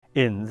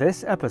In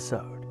this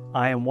episode,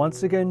 I am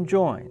once again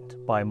joined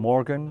by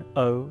Morgan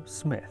O.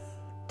 Smith,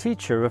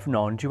 teacher of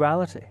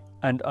non-duality,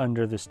 and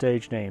under the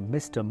stage name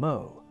Mr.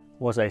 Mo,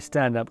 was a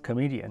stand-up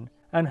comedian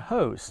and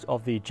host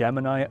of the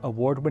Gemini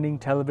award-winning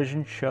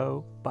television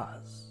show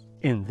Buzz.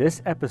 In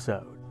this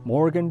episode,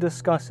 Morgan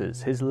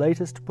discusses his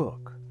latest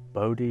book,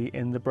 Bodhi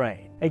in the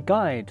Brain, a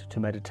guide to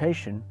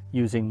meditation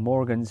using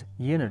Morgan's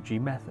Yinergy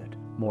method.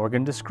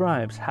 Morgan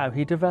describes how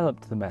he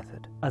developed the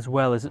method, as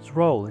well as its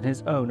role in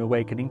his own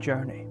awakening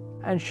journey,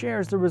 and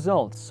shares the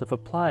results of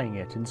applying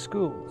it in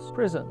schools,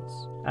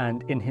 prisons,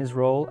 and in his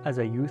role as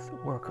a youth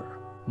worker.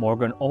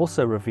 Morgan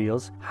also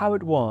reveals how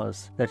it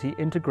was that he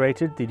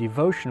integrated the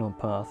devotional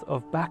path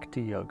of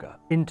Bhakti Yoga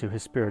into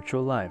his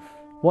spiritual life,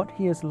 what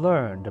he has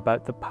learned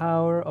about the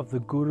power of the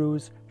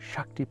Guru's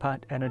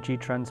Shaktipat energy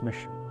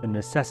transmission, the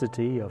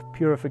necessity of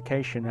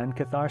purification and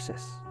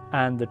catharsis,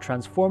 and the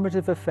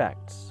transformative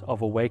effects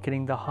of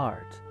awakening the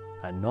heart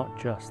and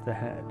not just the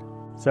head.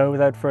 So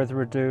without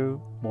further ado,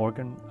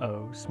 Morgan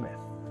O. Smith.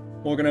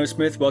 Morgan O.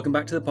 Smith, welcome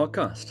back to the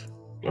podcast.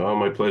 Oh,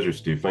 my pleasure,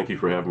 Steve. Thank you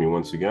for having me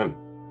once again.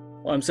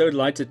 Well, I'm so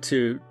delighted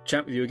to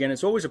chat with you again.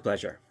 It's always a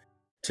pleasure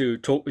to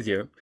talk with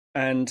you.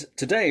 And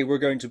today we're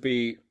going to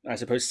be, I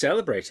suppose,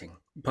 celebrating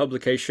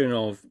publication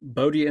of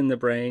Bodhi in the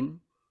Brain,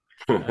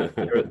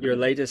 your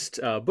latest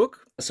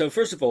book. So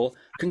first of all,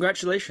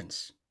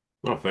 congratulations.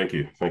 Oh, thank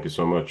you. Thank you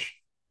so much.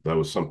 That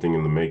was something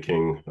in the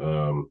making.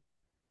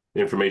 The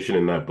information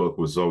in that book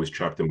was always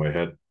trapped in my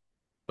head.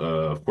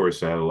 Of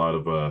course, I had a lot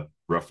of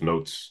rough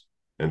notes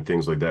and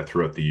things like that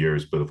throughout the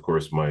years. But of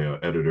course, my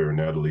editor,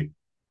 Natalie,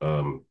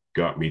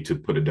 got me to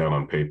put it down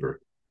on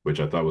paper, which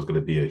I thought was going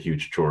to be a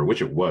huge chore,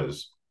 which it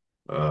was.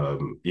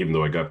 Even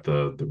though I got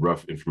the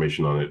rough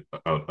information on it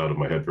out of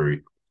my head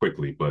very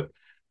quickly, but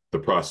the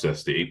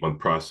process, the 8-month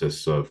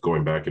process of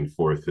going back and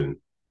forth and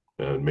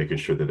making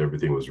sure that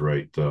everything was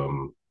right,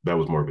 that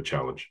was more of a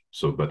challenge.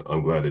 So, but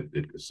I'm glad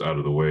it's out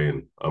of the way,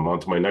 and I'm on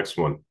to my next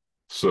one.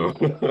 So,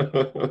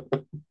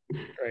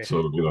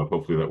 so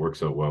hopefully that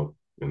works out well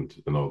and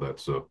all that.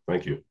 So,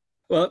 thank you.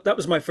 Well, that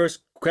was my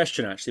first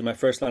question, actually, my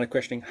first line of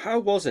questioning. How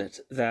was it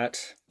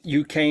that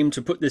you came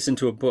to put this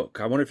into a book?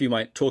 I wonder if you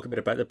might talk a bit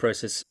about the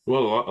process.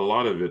 Well, a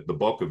lot of it, the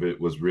bulk of it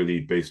was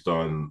really based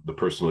on the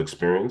personal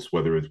experience,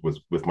 whether it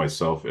was with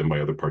myself and my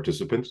other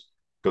participants.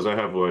 Because I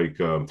have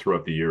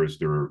throughout the years,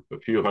 there were a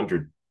few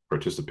hundred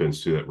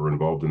participants that were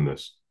involved in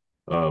this.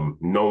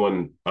 No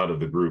one out of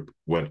the group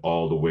went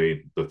all the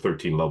way the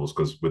 13 levels,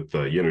 because with the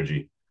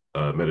Yinergy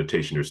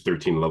meditation, there's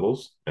 13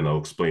 levels, and I'll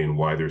explain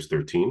why there's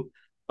 13.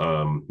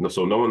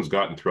 So no one's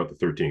gotten throughout the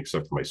 13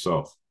 except for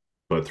myself.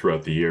 But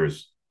throughout the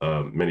years,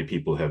 many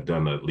people have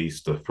done at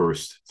least the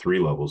first 3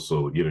 levels.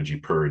 So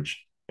Yinergy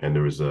Purge, and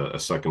there was a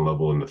second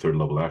level and the third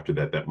level after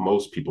that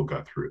most people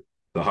got through.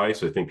 The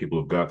highest I think people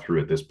have got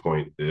through at this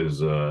point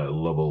is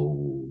around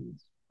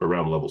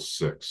level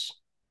 6.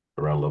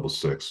 Around level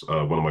 6.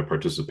 One of my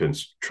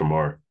participants,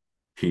 Tramar,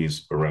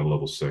 he's around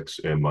level 6,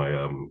 and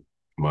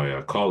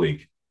my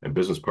colleague and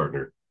business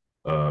partner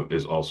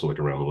is also like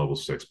around level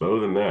 6. But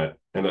other than that,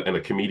 and a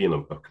comedian,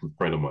 a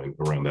friend of mine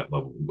around that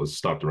level, was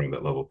stopped around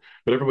that level.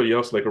 But everybody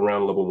else like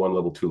around level 1,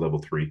 level 2, level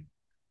 3.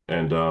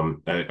 And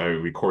I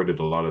recorded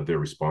a lot of their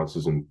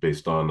responses and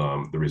based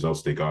on the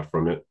results they got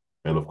from it.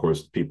 And of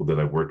course, people that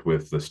I worked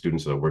with, the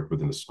students that I worked with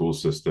in the school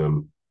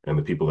system, and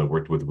the people I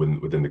worked with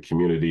within the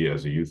community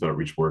as a youth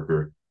outreach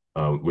worker,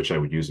 which I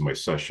would use in my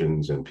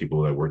sessions, and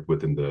people that I worked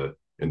with in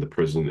the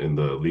prison, in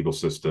the legal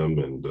system,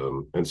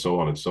 and so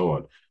on and so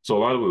on. So a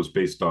lot of it was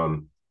based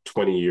on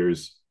 20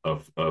 years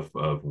of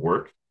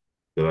work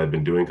that I've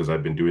been doing, because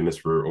I've been doing this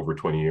for over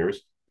 20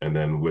 years. And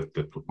then with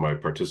my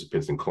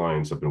participants and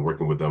clients, I've been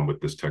working with them with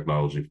this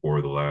technology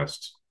for the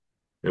last,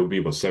 it would be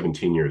about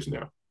 17 years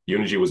now.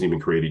 Unity wasn't even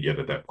created yet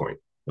at that point,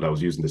 but I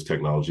was using this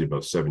technology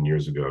about 7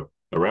 years ago,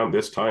 around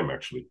this time,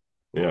 actually.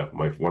 Yeah,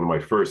 one of my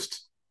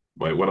first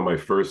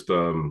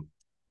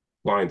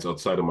clients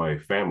outside of my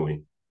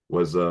family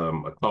was a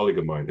colleague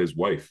of mine. His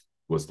wife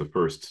was the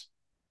first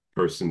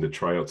person to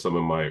try out some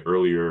of my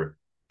earlier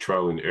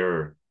trial and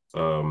error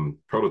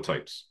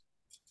prototypes.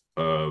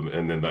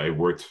 And then I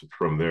worked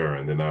from there.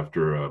 And then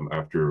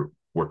after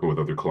working with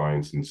other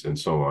clients and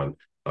so on,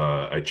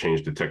 I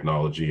changed the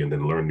technology and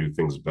then learned new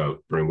things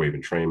about brainwave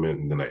entrainment.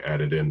 And then I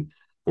added in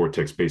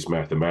vortex-based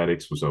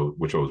mathematics,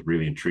 which I was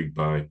really intrigued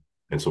by.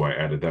 And so I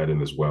added that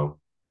in as well.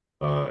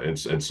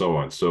 And so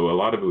on. So a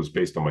lot of it was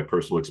based on my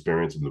personal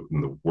experience and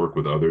the work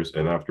with others.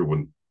 And after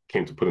when it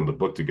came to putting the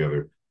book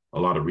together, a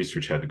lot of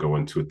research had to go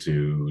into it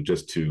to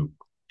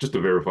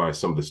verify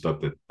some of the stuff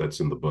that's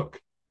in the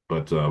book.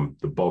 But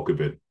the bulk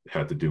of it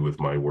had to do with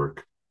my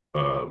work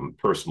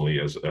personally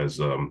as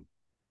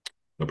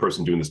a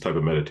person doing this type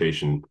of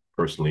meditation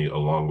personally,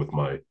 along with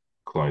my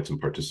clients and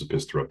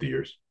participants throughout the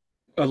years.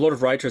 A lot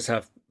of writers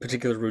have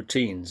particular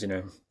routines,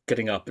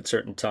 getting up at a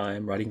certain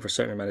time, writing for a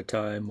certain amount of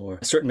time, or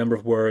a certain number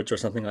of words or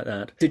something like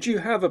that. Did you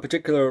have a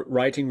particular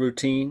writing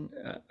routine?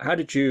 How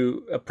did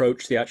you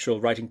approach the actual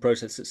writing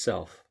process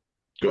itself?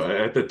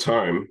 At the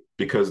time,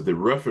 because the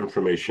rough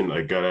information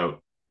I got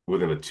out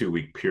within a 2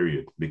 week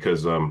period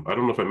because I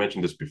don't know if I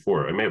mentioned this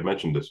before. I may have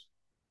mentioned this,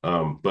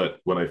 but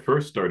when I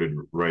first started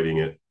writing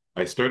it,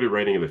 I started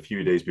writing it a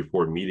few days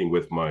before meeting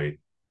with my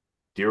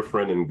dear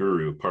friend and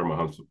guru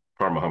Paramahamsa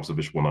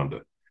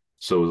Vishwananda.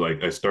 So it was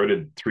like I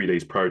started 3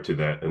 days prior to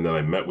that, and then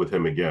I met with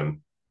him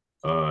again.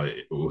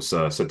 It was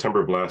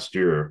September of last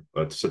year,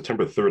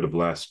 September 3rd of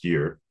last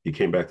year. He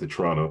came back to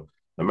Toronto.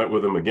 I met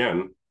with him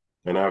again,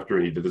 and after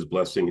he did his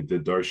blessing, he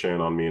did darshan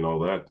on me and all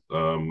that.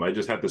 I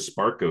just had this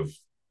spark of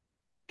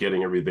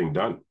getting everything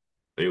done.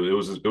 It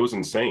was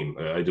insane.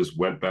 I just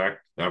went back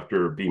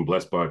after being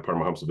blessed by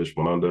Paramahamsa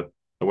Vishwananda.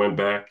 I went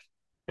back,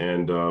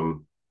 and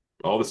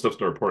all this stuff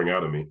started pouring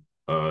out of me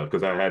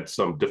because I had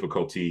some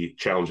difficulty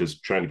challenges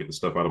trying to get the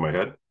stuff out of my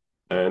head,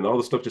 and all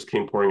the stuff just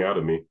came pouring out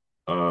of me.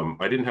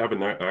 I didn't have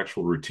an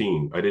actual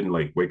routine. I didn't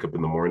like wake up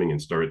in the morning and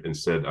start and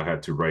said I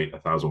had to write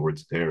 1,000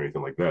 words a day or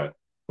anything like that.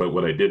 But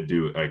what I did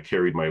do, I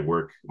carried my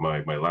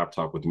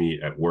laptop with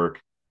me at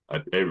work.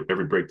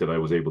 Every break that I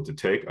was able to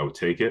take, I would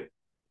take it.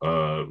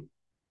 Uh,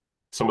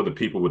 some of the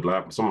people would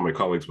laugh. Some of my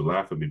colleagues would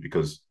laugh at me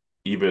because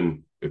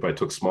even if I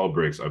took small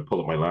breaks, I'd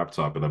pull up my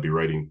laptop and I'd be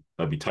writing,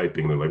 I'd be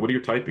typing. They're like, "What are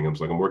you typing?" I'm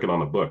just like, "I'm working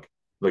on a book."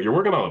 Like, "You're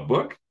working on a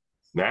book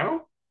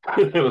now?"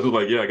 I was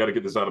like, "Yeah, I got to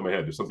get this out of my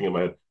head. There's something in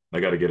my head. I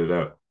got to get it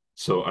out."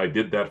 So I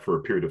did that for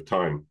a period of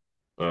time.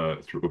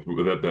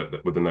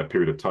 Within that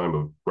period of time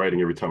of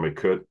writing every time I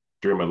could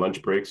during my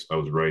lunch breaks, I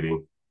was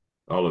writing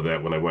all of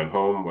that. When I went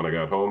home, when I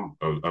got home,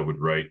 I would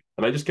write,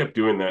 and I just kept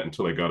doing that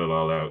until I got it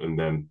all out. And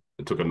then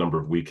it took a number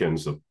of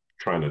weekends of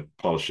trying to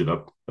polish it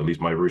up, at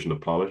least my version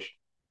of polish.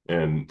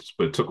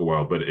 But it took a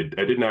while. But I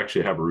didn't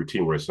actually have a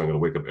routine where I said I'm going to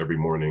wake up every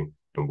morning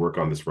and work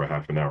on this for a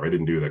half an hour. I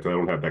didn't do that because I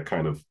don't have that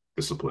kind of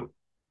discipline,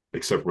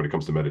 except when it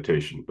comes to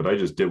meditation. But I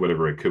just did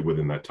whatever I could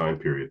within that time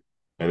period.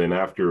 And then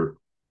after,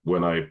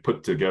 when I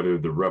put together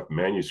the rough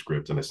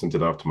manuscript and I sent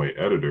it off to my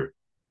editor,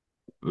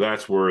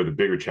 that's where the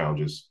bigger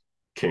challenges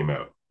came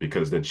out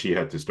because then she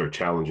had to start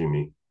challenging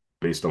me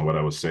based on what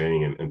I was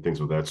saying and things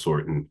of that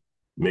sort and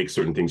make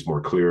certain things more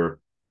clear.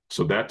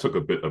 So that took a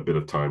bit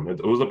of time.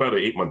 It was about an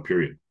 8 month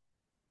period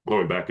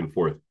going back and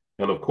forth.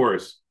 And of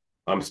course,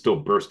 I'm still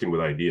bursting with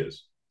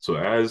ideas. So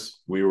as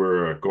we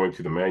were going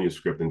through the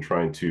manuscript and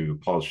trying to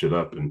polish it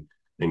up and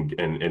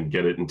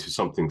get it into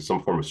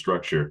some form of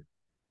structure,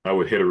 I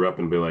would hit her up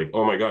and be like,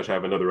 "Oh my gosh, I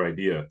have another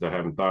idea that I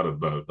haven't thought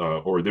about,"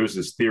 or "There's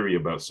this theory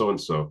about so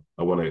and so.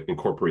 I want to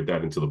incorporate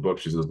that into the book."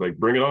 She says, "Like,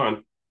 bring it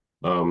on.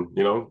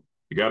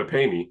 You got to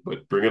pay me,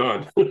 but bring it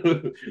on."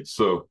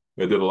 So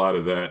I did a lot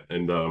of that,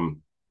 and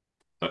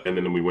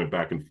then we went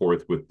back and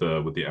forth with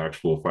the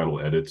actual final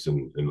edits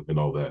and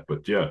all that.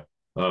 But yeah,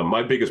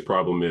 my biggest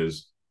problem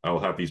is I'll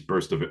have these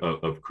bursts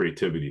of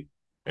creativity,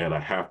 and I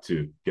have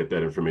to get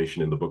that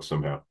information in the book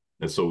somehow.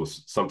 And so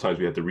sometimes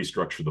we have to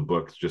restructure the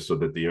book just so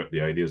that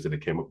the ideas that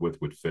it came up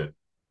with would fit.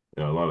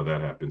 A lot of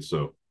that happens.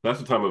 So that's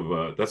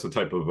the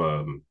type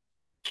of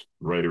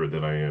writer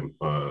that I am.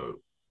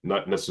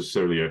 Not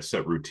necessarily a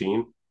set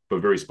routine,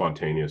 but very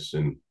spontaneous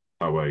in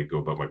how I go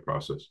about my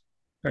process.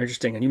 Very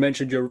interesting. And you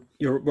mentioned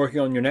you're working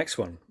on your next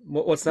one.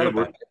 What's that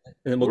Yeah, about?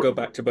 And then we'll go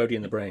back to Bodhi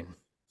and the brain.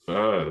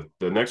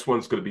 the next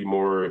one's going to be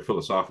more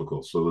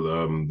philosophical. So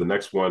the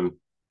next one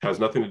has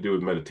nothing to do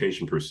with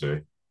meditation per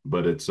se,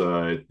 but it's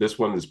this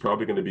one is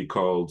probably going to be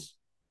called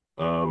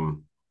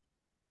um,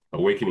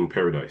 Awakening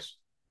Paradise.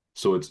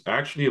 So it's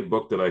actually a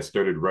book that I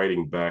started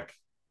writing back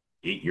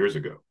 8 years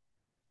ago.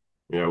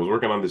 I was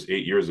working on this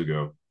 8 years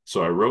ago.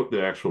 So I wrote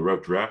the actual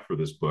rough draft for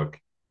this book,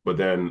 but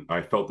then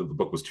I felt that the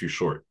book was too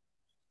short,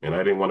 and I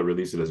didn't want to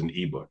release it as an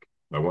ebook.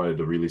 I wanted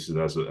to release it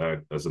as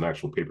an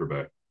actual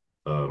paperback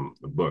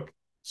book.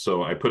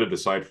 So I put it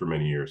aside for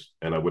many years,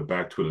 and I went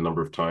back to it a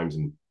number of times,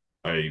 and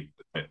I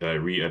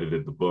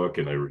re-edited the book,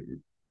 and I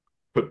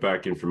put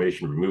back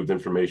information, removed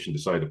information,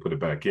 decided to put it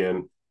back in.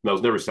 And I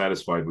was never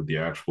satisfied with the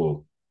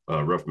actual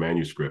rough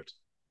manuscript.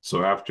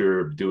 So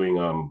after doing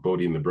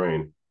Bodhi in the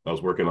Brain, I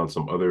was working on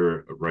some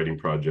other writing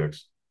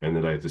projects, and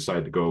then I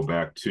decided to go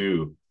back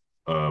to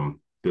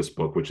this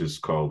book, which is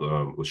called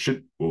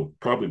will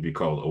probably be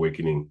called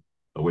Awakening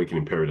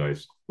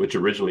Paradise, which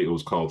originally it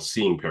was called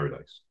Seeing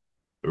Paradise.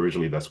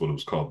 Originally, that's what it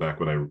was called back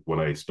when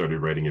I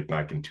started writing it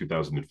back in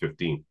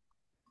 2015.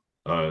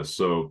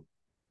 So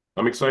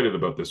I'm excited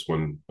about this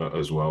one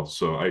as well.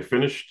 So I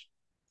finished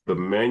the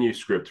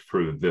manuscript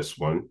for this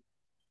one,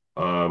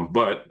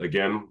 but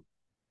again,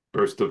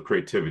 burst of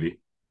creativity.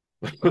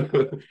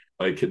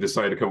 I could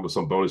decide to come up with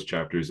some bonus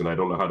chapters, and I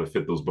don't know how to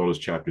fit those bonus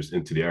chapters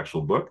into the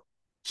actual book.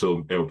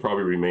 So it will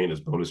probably remain as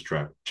bonus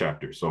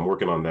chapters. So I'm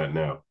working on that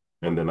now,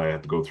 and then I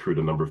have to go through it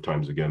a number of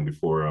times again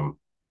before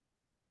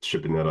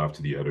shipping that off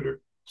to the editor.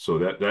 So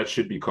that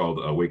should be called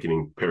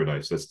Awakening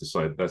Paradise. That's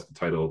the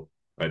title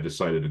I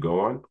decided to go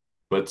on.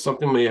 But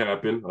something may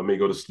happen. I may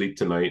go to sleep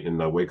tonight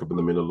and I wake up in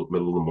the middle of the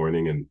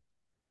morning and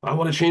I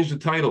want to change the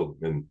title,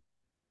 and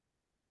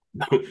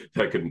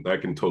that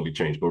can totally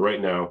change. But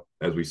right now,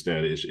 as we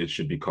stand, it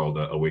should be called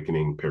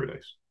Awakening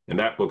Paradise. And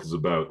that book is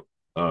about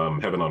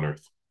heaven on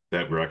earth,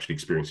 that we're actually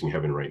experiencing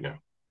heaven right now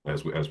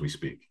as we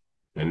speak.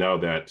 And now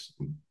that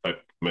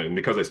and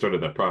because I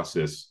started that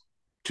process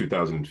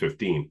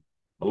 2015,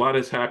 a lot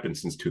has happened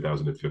since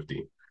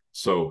 2015.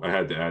 So I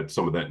had to add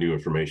some of that new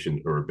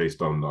information, or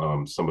based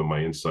on some of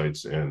my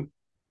insights and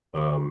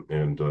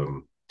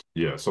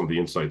yeah, some of the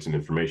insights and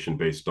information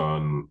based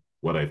on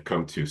what I've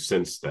come to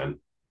since then.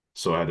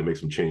 So I had to make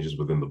some changes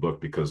within the book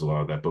because a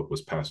lot of that book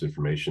was past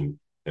information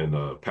and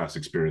past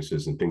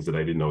experiences and things that I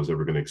didn't know I was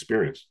ever going to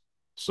experience.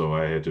 So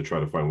I had to try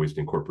to find ways to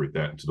incorporate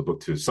that into the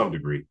book to some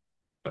degree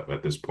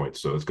at this point.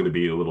 So it's going to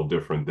be a little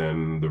different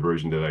than the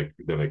version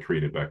that I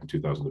created back in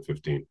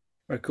 2015.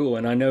 Very cool.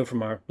 And I know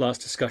from our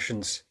last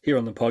discussions here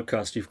on the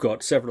podcast, you've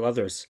got several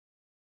others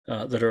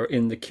that are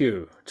in the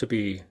queue to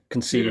be Yeah,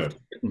 conceived.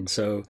 And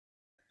so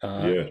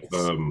yeah. it's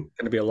going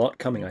to be a lot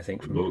coming, I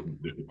think, from you.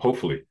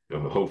 Hopefully,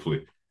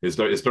 it's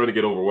starting to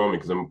get overwhelming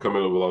because I'm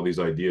coming up with all these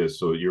ideas.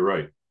 So you're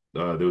right.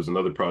 There was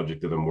another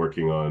project that I'm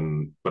working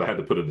on, but I had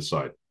to put it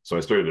aside. So I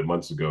started it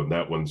months ago, and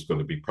that one's going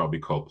to be probably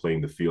called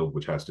Playing the Field,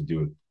 which has to do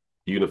with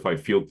unified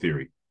field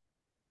theory.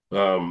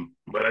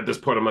 But at this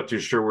point, I'm not too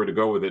sure where to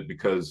go with it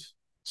because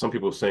some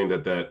people are saying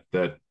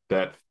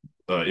that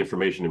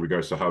information in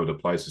regards to how it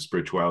applies to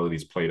spirituality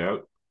is played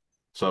out.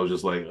 So I was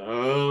just like,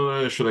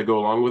 should I go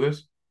along with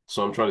this?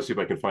 So I'm trying to see if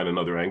I can find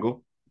another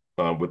angle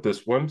with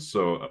this one.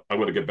 So I'm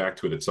going to get back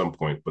to it at some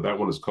point. But that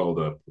one is called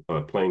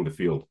Playing the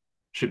Field.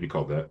 Should be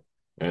called that.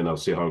 And I'll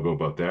see how I go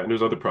about that. And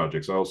there's other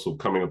projects. I also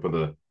coming up with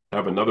I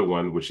have another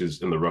one, which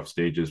is in the rough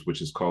stages,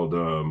 which is called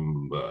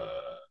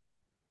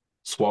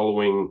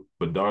Swallowing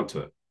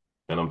Vedanta.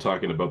 And I'm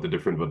talking about the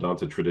different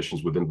Vedanta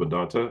traditions within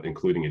Vedanta,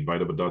 including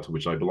Advaita Vedanta,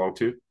 which I belong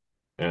to.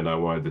 And I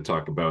wanted to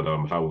talk about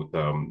how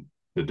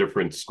the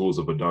different schools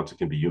of Vedanta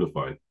can be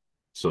unified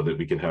so that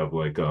we can have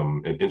like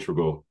an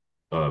integral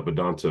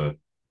Vedanta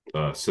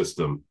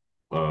system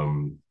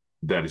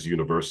that is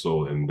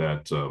universal and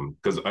that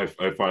because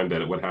I find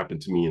that what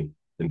happened to me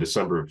in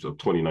December of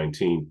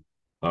 2019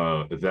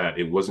 that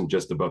it wasn't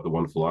just about the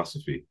one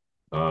philosophy.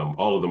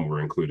 All of them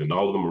were included and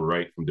all of them were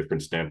right from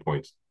different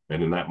standpoints.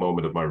 And in that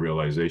moment of my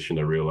realization,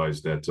 I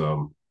realized that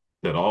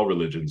all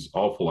religions,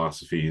 all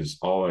philosophies,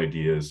 all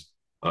ideas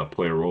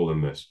play a role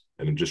in this.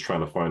 And I'm just trying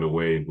to find a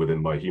way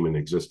within my human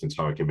existence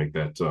how I can make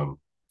that,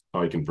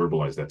 how I can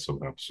verbalize that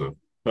somehow. So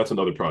that's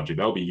another project.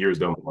 That'll be years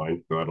down the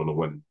line. I don't know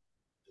when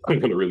I'm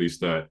going to release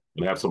that,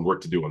 and I have some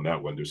work to do on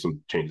that one. There's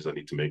some changes I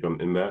need to make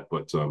in that,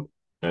 but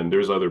and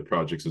there's other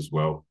projects as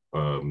well.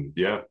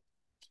 Yeah,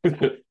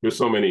 there's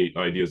so many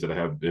ideas that I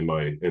have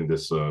in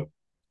this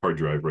hard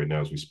drive right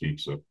now as we speak.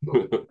 So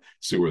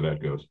see where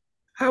that goes.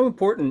 How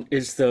important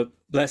is the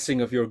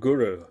blessing of your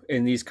guru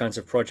in these kinds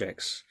of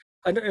projects?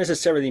 I don't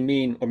necessarily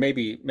mean, or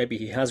maybe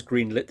he has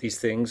greenlit these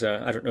things.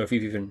 I don't know if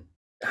you've even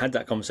had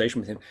that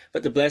conversation with him.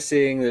 But the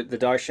blessing, the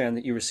darshan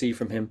that you receive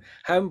from him,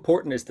 how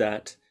important is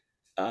that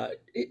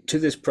to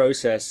this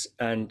process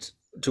and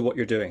to what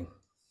you're doing?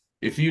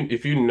 If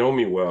you know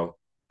me well,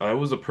 I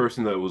was a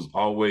person that was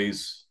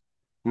always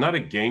not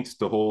against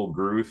the whole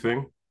guru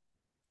thing.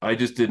 I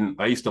just didn't.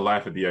 I used to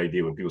laugh at the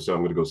idea when people say I'm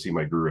going to go see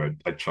my guru.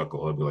 I'd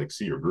chuckle. I'd be like,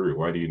 "See your guru?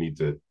 Why do you need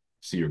to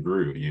see your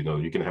guru? You know,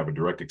 you can have a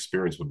direct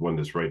experience with one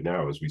this right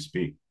now as we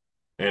speak."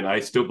 And I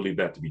still believe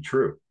that to be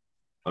true.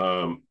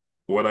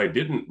 What I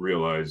didn't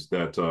realize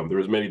that there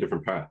was many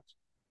different paths,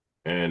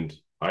 and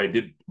I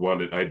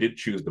did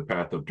choose the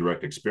path of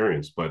direct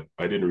experience, but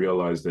I didn't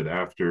realize that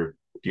after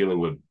dealing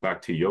with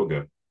Bhakti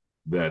Yoga,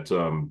 that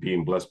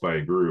being blessed by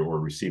a guru or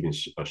receiving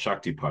a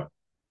Shaktipat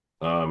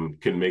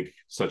can make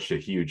such a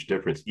huge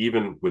difference,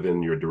 even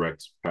within your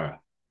direct path.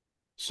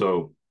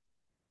 So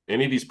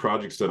any of these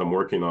projects that I'm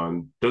working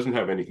on doesn't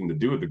have anything to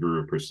do with the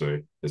guru per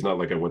se. It's not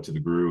like I went to the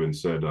guru and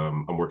said,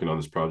 I'm working on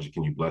this project.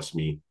 Can you bless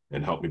me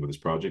and help me with this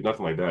project?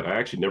 Nothing like that. I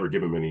actually never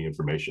give them any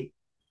information.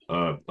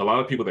 A lot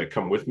of people that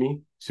come with me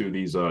to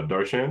these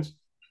darshans,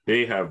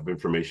 they have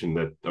information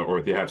that,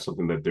 or they have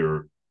something that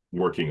they're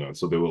working on.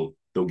 So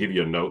they'll give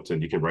you a note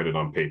and you can write it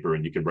on paper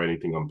and you can write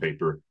anything on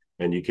paper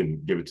and you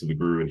can give it to the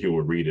guru and he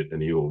will read it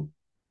and he'll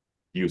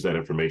use that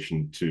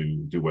information to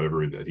do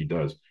whatever that he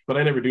does. But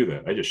I never do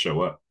that. I just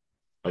show up.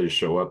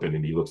 And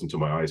then he looks into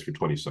my eyes for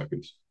 20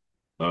 seconds.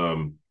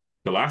 The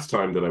last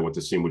time that I went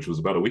to see him, which was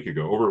about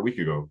over a week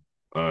ago,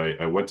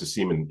 I went to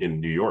see him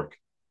in New York.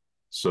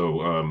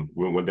 So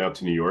we went down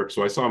to New York.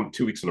 So I saw him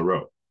 2 weeks in a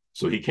row.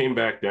 So he came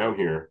back down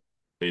here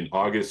in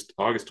August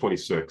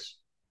 26th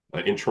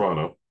in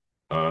Toronto.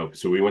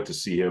 So we went to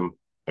see him.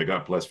 I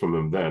got blessed from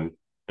him then.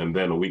 And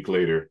then a week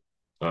later,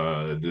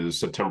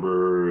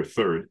 September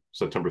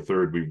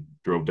 3rd, we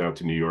drove down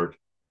to New York,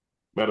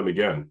 met him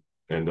again.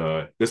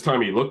 And this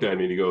time he looked at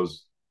me and he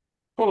goes,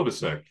 hold up a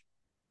sec.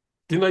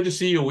 Didn't I just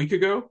see you a week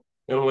ago?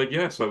 And I'm like,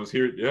 yes, I was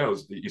here. Yeah,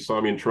 you saw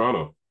me in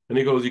Toronto. And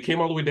he goes, you came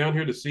all the way down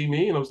here to see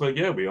me? And I was like,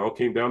 yeah, we all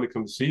came down to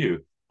come to see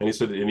you. And he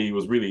said, and he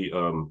was really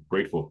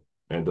grateful.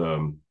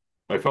 And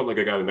I felt like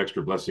I got an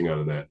extra blessing out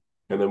of that.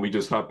 And then we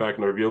just hopped back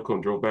in our vehicle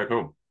and drove back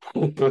home.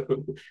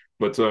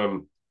 But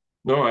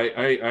no,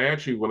 I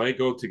actually, when I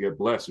go to get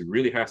blessed, it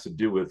really has to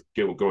do with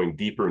going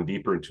deeper and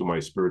deeper into my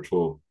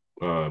spiritual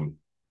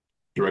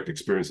direct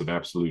experience of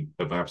absolute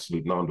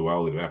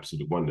non-duality, of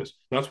absolute oneness.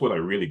 That's what I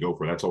really go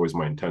for. That's always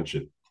my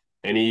intention.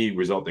 Any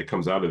result that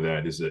comes out of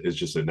that is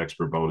just an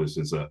extra bonus.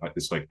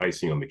 It's like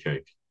icing on the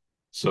cake.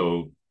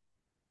 So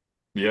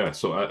yeah,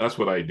 so that's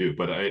what I do.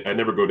 But I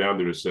never go down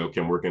there to say, okay,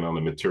 I'm working on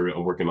the material.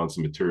 I'm working on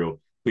some material.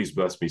 Please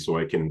bless me so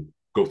I can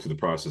go through the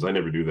process. I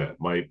never do that.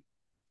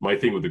 My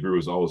thing with the guru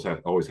is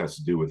always has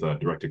to do with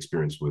direct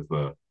experience with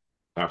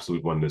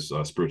absolute oneness,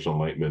 spiritual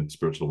enlightenment,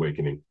 spiritual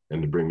awakening,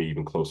 and to bring me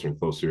even closer and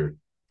closer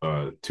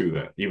to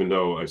that. Even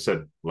though I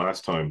said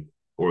last time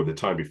or the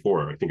time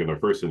before, I think in our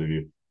first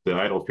interview, that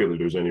I don't feel that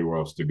there's anywhere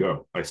else to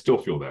go. I still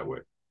feel that way,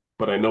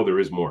 but I know there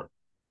is more.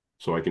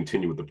 So I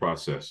continue with the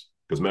process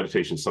because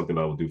meditation is something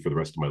I will do for the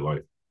rest of my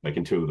life. I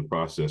continue with the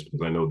process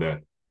because I know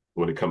that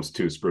when it comes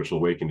to spiritual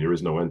awakening, there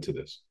is no end to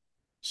this.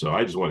 So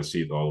I just want to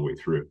see it all the way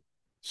through.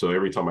 So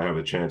every time I have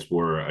a chance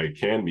where I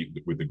can meet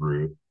with the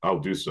guru, I'll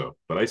do so.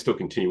 But I still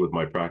continue with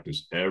my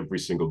practice every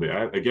single day.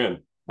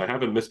 I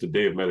haven't missed a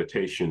day of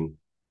meditation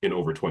in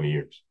over 20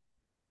 years,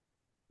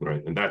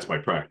 right? And that's my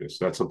practice.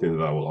 That's something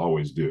that I will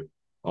always do.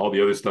 All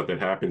the other stuff that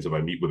happens, if I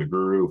meet with a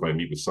guru, if I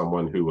meet with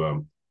someone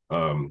who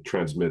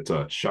transmit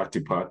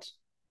Shaktipat,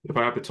 if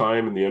I have the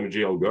time and the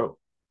energy, I'll go.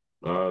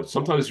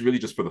 Sometimes it's really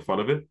just for the fun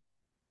of it.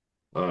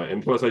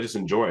 And plus, I just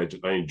enjoy it.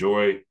 I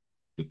enjoy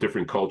the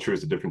different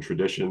cultures, the different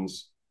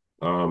traditions,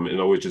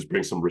 and always just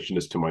bring some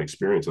richness to my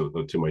experience,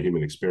 to my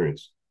human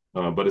experience.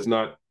 But it's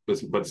not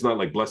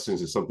like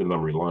blessings is something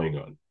I'm relying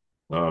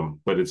on.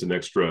 But it's an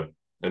extra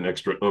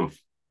oomph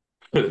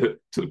to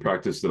the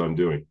practice that I'm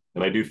doing.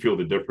 And I do feel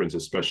the difference,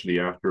 especially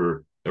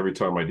after every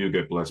time I do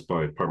get blessed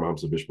by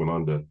Paramahamsa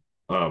Vishwananda,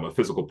 a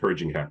physical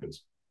purging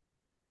happens.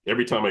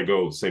 Every time I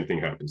go, same thing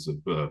happens.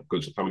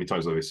 How many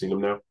times have I seen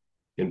him now?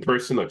 In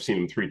person, I've seen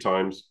him 3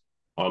 times.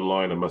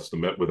 Online, I must have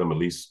met with him at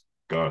least,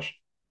 5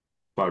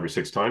 or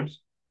 6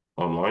 times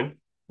online.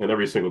 And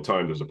every single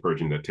time there's a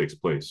purging that takes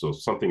place. So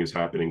something is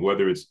happening,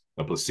 whether it's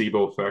a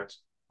placebo effect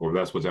or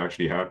that's what's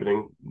actually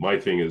happening. My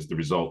thing is the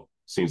result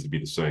seems to be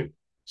the same.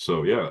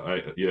 So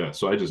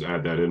so I just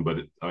add that in. But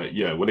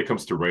when it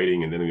comes to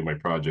writing and any of my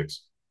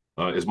projects,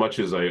 as much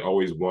as I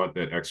always want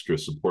that extra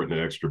support and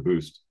that extra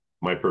boost,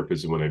 my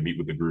purpose when I meet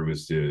with the guru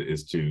is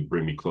to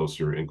bring me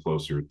closer and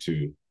closer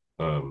to,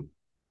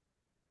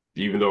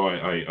 even though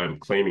I'm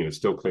claiming, I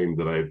still claim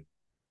that I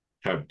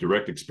have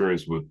direct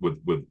experience with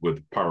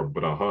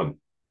Parabrahan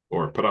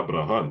or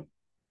Parabrahan.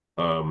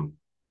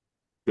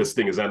 This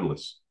thing is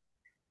endless,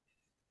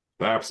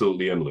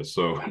 absolutely endless.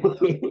 So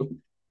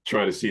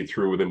trying to see it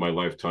through within my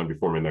lifetime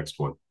before my next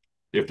one,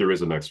 if there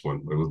is a next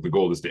one. The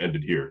goal is to end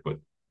it here, but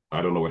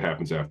I don't know what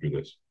happens after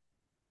this.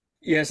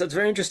 Yes, that's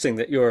very interesting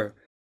that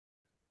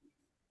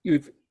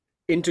you've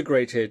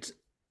integrated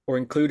or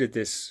included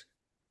this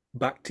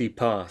bhakti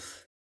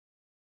path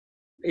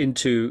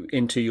into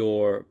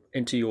your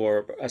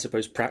I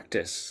suppose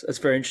practice. That's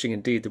very interesting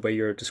indeed the way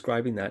you're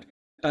describing that.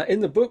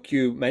 In the book,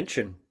 you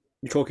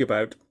talk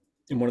about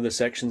in one of the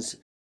sections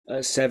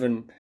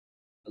 7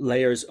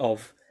 layers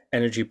of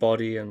energy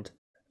body and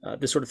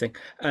this sort of thing.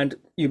 And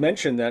you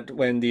mentioned that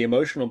when the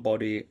emotional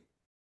body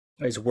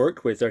is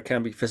worked with, there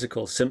can be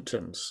physical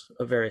symptoms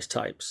of various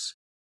types.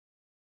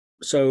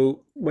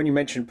 So when you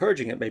mentioned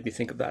purging, it made me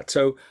think of that.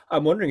 So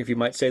I'm wondering if you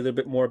might say a little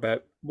bit more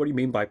about what do you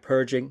mean by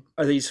purging?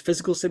 Are these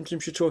physical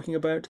symptoms you're talking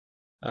about?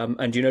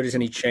 And do you notice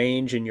any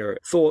change in your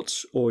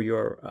thoughts or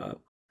your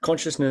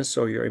consciousness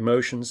or your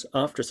emotions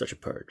after such a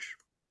purge?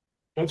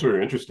 That's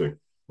very interesting.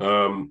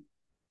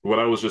 What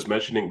I was just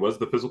mentioning was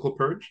the physical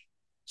purge.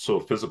 So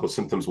physical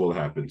symptoms will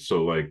happen.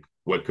 So like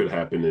what could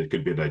happen? It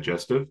could be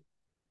digestive.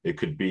 It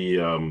could be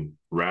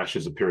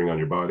rashes appearing on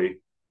your body.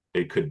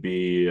 It could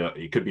be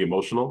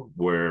emotional,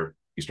 where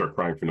you start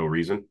crying for no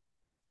reason.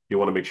 You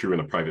want to make sure you're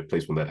in a private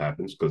place when that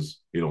happens, because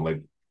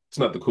it's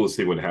not the coolest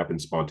thing when it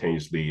happens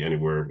spontaneously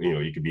anywhere.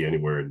 You could be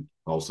anywhere and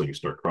all of a sudden you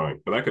start crying,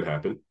 but that could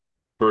happen.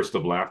 Burst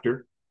of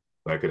laughter,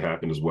 that could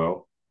happen as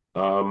well.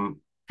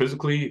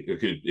 Physically,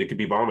 it could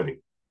be vomiting.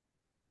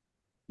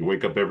 You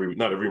wake up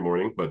not every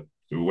morning, but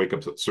you wake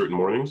up certain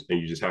mornings and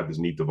you just have this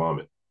need to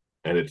vomit,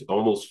 and it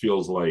almost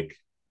feels like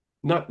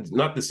not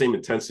the same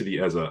intensity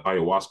as a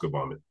ayahuasca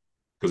vomit,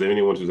 because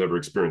anyone who's ever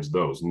experienced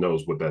those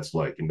knows what that's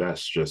like, and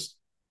that's just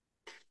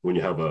when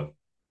you have a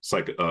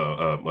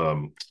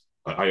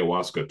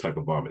ayahuasca type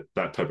of vomit,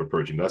 that type of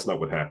purging. That's not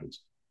what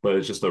happens, but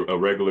it's just a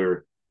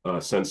regular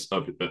sense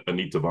of a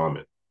need to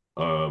vomit.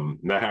 And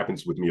that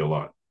happens with me a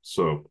lot.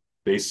 So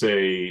they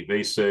say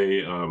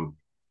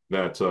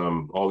that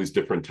all these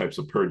different types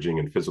of purging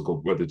and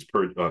physical, whether it's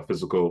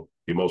physical,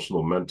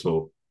 emotional,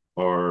 mental,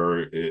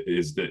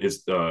 is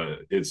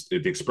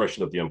the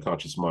expression of the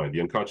unconscious mind.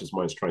 The unconscious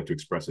mind is trying to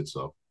express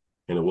itself,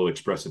 and it will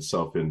express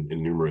itself in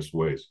numerous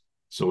ways.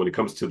 So when it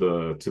comes to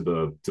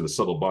the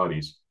subtle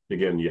bodies,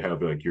 again, you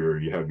have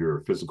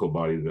your physical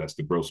body, that's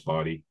the gross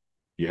body.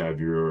 You have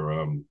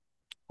your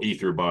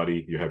ether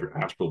body. You have your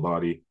astral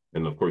body,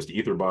 and of course, the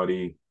ether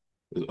body,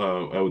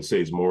 I would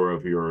say, is more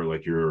of your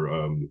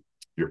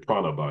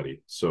prana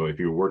body. So if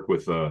you work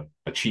with a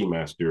chi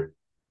master,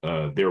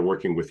 they're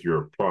working with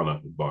your prana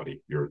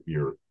body,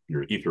 your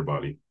your ether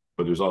body,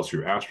 but there's also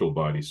your astral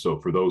body. So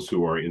for those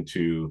who are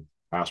into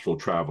astral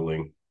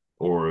traveling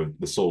or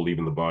the soul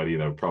leaving the body,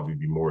 that would probably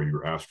be more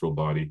your astral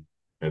body.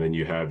 And then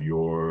you have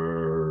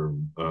your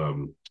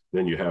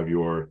then you have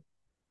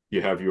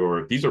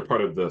your these are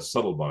part of the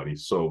subtle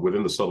bodies. So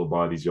within the subtle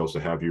bodies, you also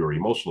have your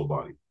emotional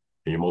body.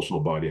 And your emotional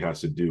body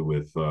has to do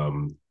with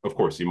of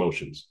course,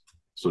 emotions.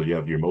 So you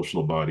have your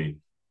emotional body,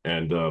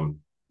 and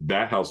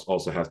that house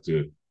also has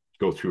to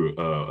go through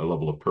a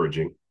level of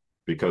purging,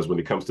 because when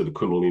it comes to the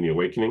Kundalini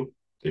awakening,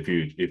 if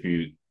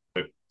you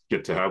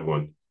get to have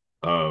one,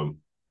 um,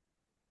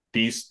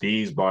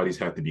 these bodies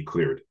have to be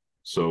cleared.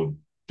 So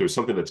there's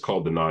something that's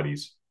called the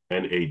nadis,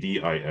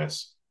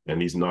 NADIS,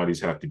 and these nadis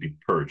have to be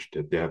purged.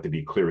 They have to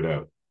be cleared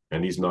out.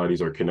 And these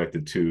nadis are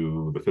connected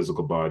to the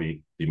physical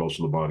body, the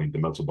emotional body, the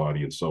mental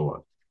body, and so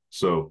on.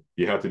 So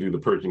you have to do the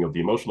purging of the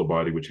emotional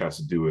body, which has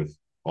to do with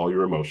all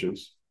your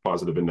emotions,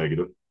 positive and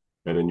negative.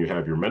 And then you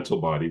have your mental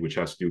body, which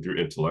has to do with your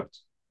intellect.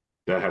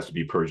 That has to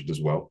be purged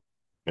as well.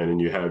 And then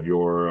you have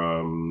your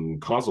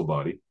causal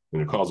body,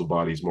 and your causal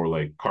body is more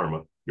like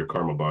karma, your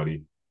karma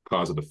body,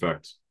 cause and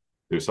effect.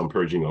 There's some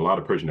purging, a lot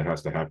of purging that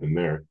has to happen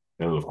there.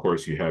 And of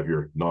course, you have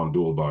your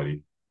non-dual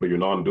body. But your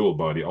non-dual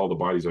body, all the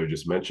bodies I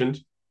just mentioned,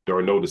 there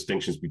are no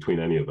distinctions between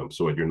any of them.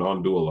 So at your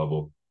non-dual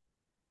level,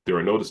 there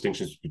are no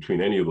distinctions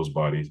between any of those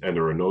bodies, and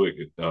there are no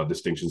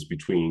distinctions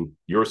between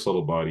your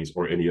subtle bodies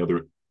or any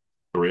other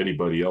or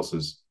anybody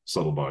else's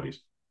subtle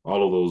bodies.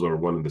 All of those are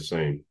one and the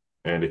same.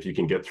 And if you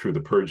can get through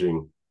the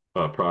purging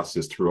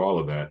process through all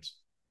of that,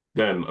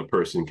 then a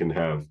person can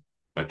have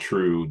a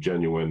true,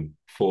 genuine,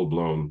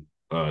 full-blown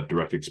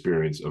direct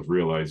experience of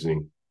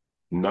realizing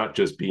not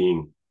just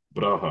being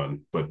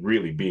Brahman, but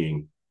really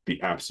being the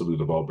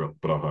absolute of all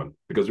Brahman.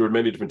 Because there are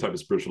many different types of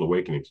spiritual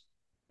awakenings.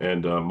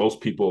 And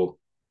most people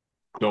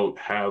don't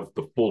have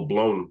the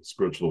full-blown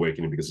spiritual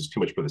awakening because it's too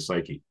much for the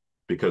psyche,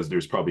 because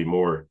there's probably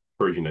more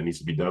purging that needs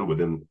to be done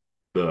within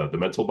the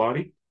mental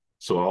body.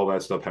 So all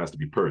that stuff has to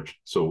be purged.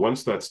 So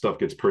once that stuff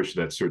gets purged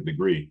to that certain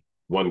degree,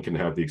 one can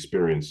have the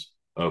experience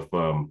of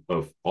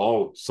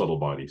all subtle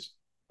bodies,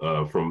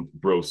 from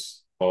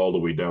gross all the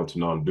way down to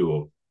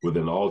non-dual,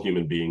 within all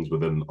human beings,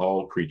 within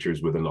all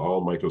creatures, within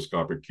all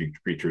microscopic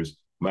creatures,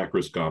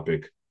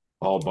 macroscopic,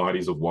 all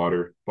bodies of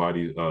water,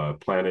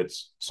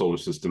 planets, solar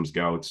systems,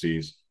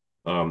 galaxies,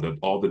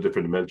 all the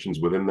different dimensions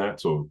within that.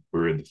 So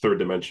we're in the third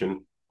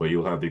dimension, but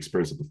you'll have the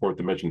experience of the fourth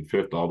dimension,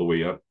 fifth, all the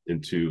way up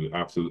into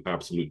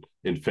absolute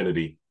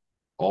infinity,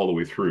 all the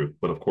way through.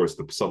 But of course,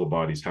 the subtle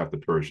bodies have to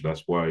purge.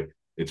 That's why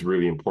it's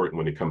really important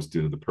when it comes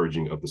to the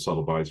purging of the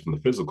subtle bodies from the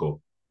physical,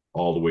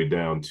 all the way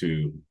down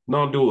to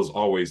non-dual. Is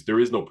always, there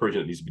is no purging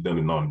that needs to be done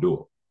in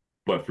non-dual.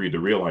 But for you to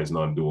realize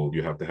non-dual,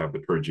 you have to have the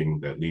purging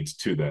that leads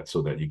to that,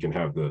 so that you can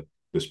have the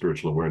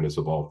spiritual awareness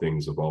of all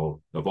things, of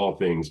all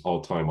things,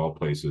 all time, all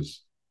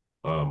places,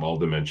 all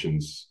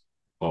dimensions,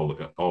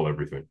 all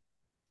everything.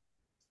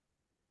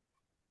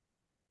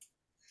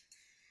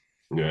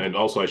 Yeah, and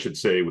also I should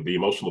say, with the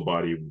emotional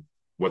body,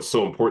 what's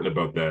so important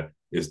about that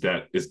is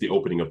the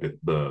opening of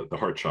the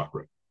heart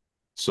chakra.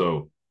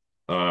 So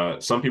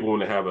some people, when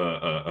they have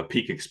a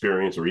peak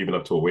experience or even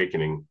up to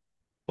awakening,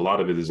 a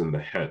lot of it is in the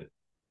head.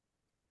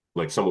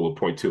 Like someone will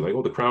point to, like,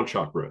 oh, the crown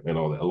chakra and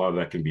all that. A lot of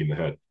that can be in the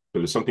head. But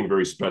there's something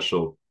very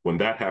special when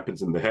that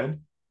happens in the head,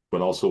 but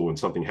also when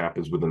something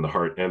happens within the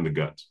heart and the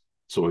gut.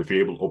 So if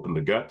you're able to open the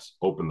gut,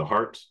 open the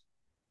heart,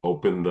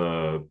 open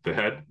the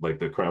head, like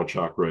the crown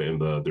chakra and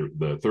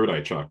the third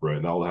eye chakra,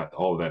 and all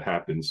of that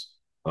happens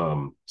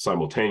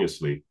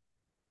simultaneously.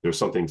 There's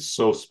something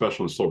so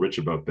special and so rich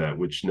about that,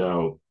 which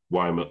now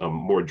why I'm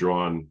more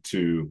drawn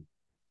to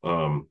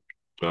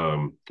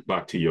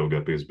Bhakti yoga,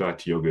 because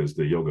Bhakti yoga is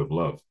the yoga of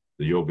love,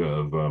 the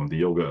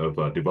yoga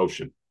of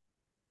devotion.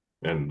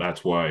 And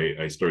that's why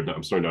I'm starting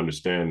to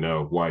understand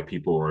now why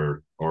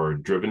people are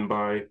driven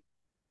by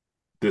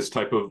this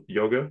type of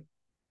yoga,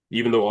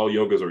 even though all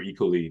yogas are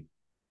equally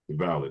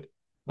valid.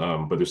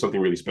 But there's something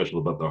really special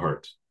about the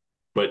heart.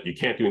 But you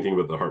can't do anything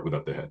with the heart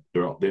without the head.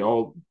 They're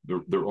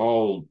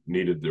all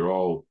needed. They're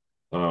all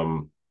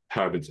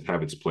have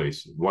its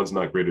place. One's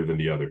not greater than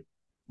the other.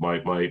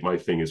 My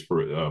thing is,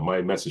 for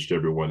my message to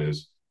everyone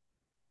is,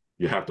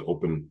 you have to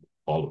open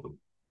all of them.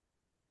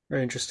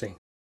 Very interesting.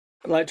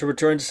 I'd like to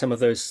return to some of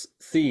those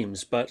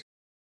themes, but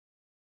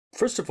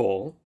first of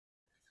all,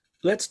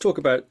 let's talk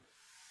about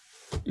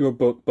your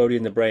book, Bodhi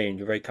and the Brain.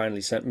 You very kindly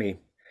sent me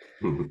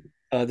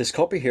this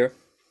copy here.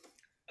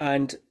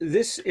 And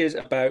this is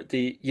about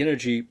the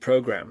Yinergy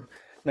program.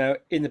 Now,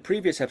 in the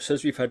previous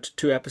episodes, we've had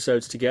 2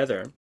 episodes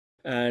together,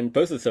 and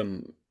both of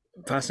them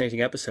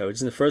fascinating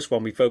episodes. In the first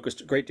one, we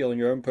focused a great deal on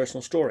your own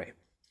personal story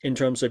in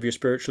terms of your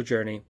spiritual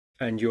journey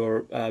and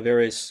your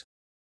various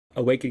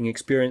awakening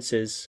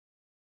experiences.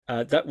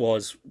 That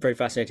was very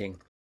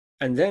fascinating.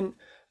 And then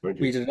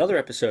we did another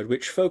episode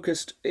which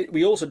focused,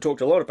 we also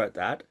talked a lot about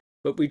that,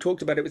 but we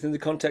talked about it within the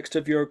context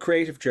of your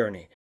creative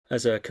journey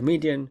as a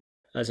comedian,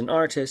 as an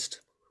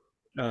artist,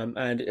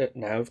 and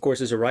now, of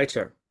course, as a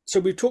writer. So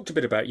we've talked a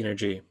bit about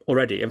Eunergy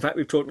already. In fact,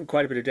 we've talked in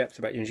quite a bit of depth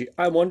about Eunergy.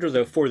 I wonder,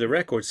 though, for the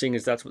record, seeing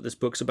as that's what this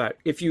book's about,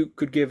 if you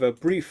could give a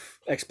brief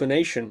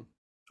explanation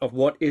of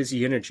what is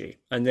Eunergy,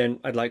 and then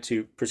I'd like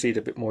to proceed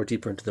a bit more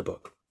deeper into the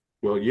book.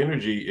 Well,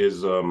 Eunergy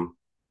is a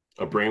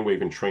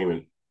brainwave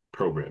entrainment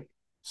program.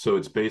 So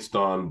it's based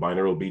on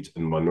binaural beats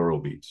and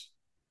monaural beats.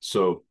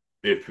 So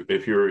if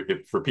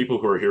for people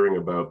who are hearing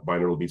about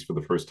binaural beats for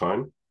the first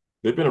time,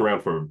 they've been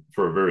around for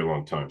a very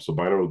long time. So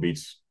binaural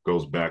beats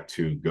goes back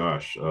to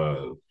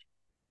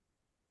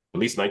at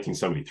least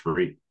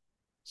 1973.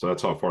 So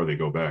that's how far they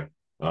go back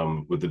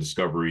with the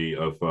discovery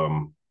of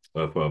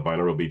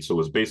binaural beats. So it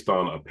was based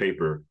on a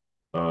paper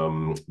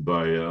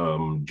by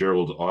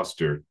Gerald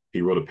Oster.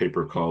 He wrote a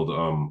paper called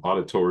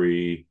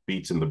Auditory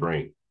Beats in the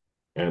Brain.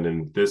 And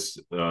in this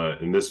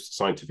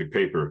scientific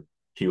paper,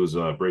 he was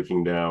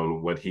breaking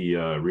down what he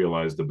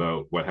realized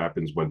about what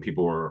happens when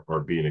people are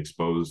being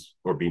exposed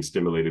or being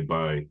stimulated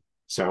by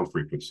sound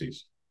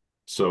frequencies.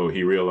 So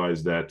he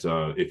realized that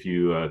if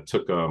you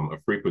took a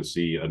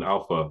frequency, an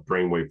alpha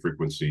brainwave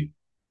frequency,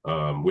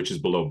 which is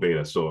below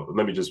beta. So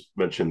let me just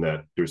mention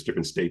that there's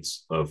different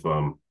states of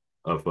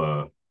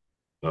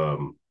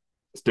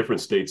different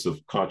states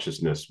of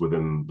consciousness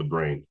within the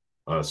brain.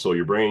 So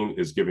your brain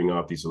is giving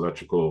off these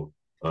electrical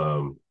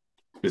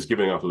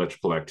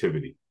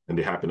activity, and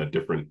they happen at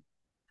different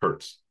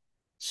hertz.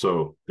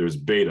 So there's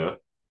beta,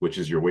 which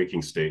is your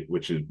waking state,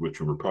 which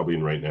we're probably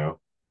in right now.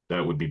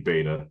 That would be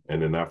beta.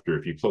 And then after,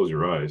 if you close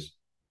your eyes,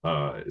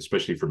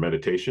 especially for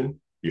meditation,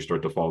 you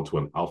start to fall into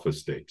an alpha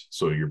state.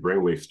 So your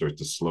brainwave starts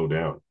to slow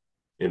down.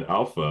 In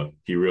alpha,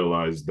 he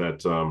realized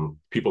that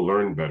people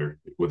learn better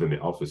within the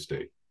alpha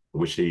state,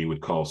 which he would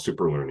call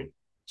super learning.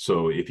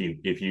 So if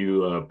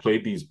you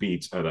played these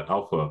beats at an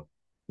alpha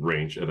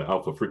range, at an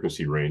alpha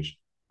frequency range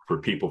for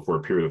people for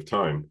a period of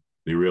time,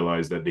 they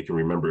realize that they can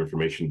remember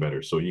information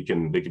better. So they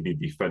can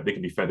be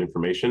fed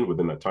information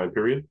within that time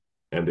period,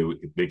 and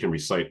they can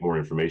recite more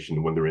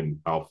information when they're in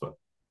alpha.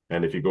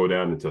 And if you go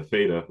down into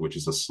theta, which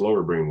is a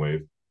slower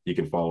brainwave, you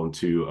can fall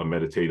into a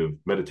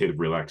meditative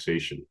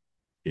relaxation.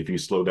 If you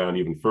slow down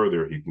even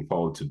further, you can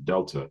fall into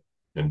delta.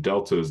 And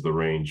delta is the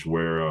range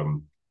where a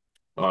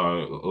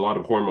lot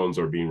of hormones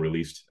are being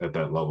released at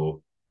that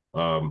level.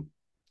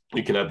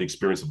 You can have the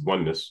experience of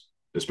oneness,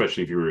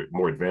 especially if you're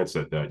more advanced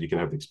at that. You can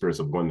have the experience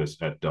of oneness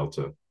at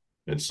delta,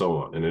 and so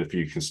on. And if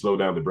you can slow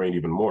down the brain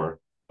even more,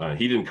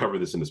 he didn't cover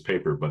this in this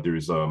paper, but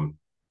there's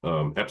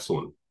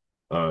epsilon,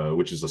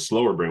 which is a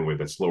slower brainwave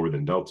that's slower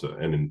than delta.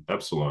 And in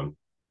epsilon,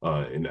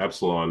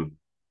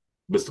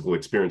 mystical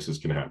experiences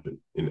can happen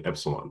in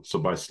epsilon. So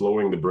by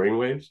slowing the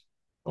brainwaves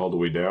all the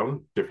way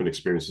down, different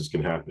experiences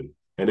can happen.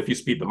 And if you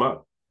speed them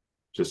up,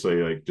 just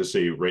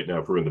say right now,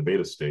 if we're in the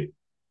beta state,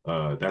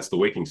 that's the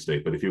waking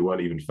state. But if you want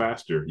even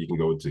faster, you can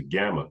go into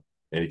gamma.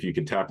 And if you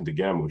can tap into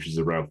gamma, which is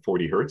around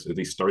 40 hertz, at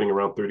least starting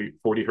around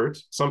 40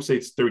 hertz, some say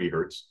it's 30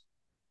 hertz.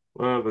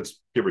 Let's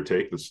give or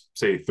take, let's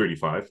say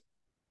 35.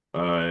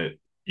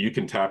 You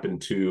can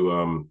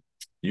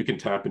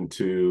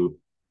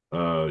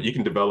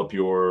develop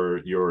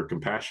your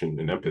compassion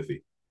and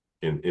empathy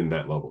in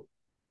that level.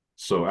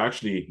 So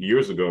actually,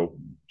 years ago,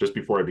 just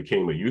before I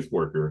became a youth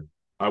worker,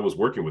 I was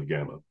working with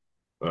gamma.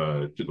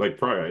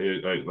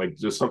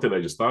 Just something I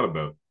just thought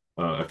about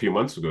a few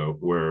months ago,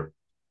 where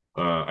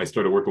I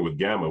started working with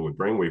gamma with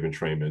brainwave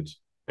entrainment,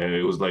 and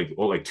it was like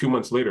 2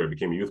 months later I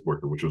became a youth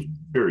worker, which was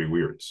very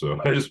weird. So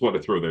I just want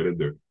to throw that in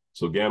there.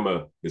 So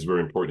gamma is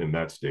very important in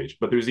that stage,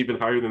 but there's even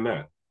higher than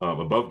that.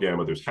 Above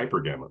gamma, there's hyper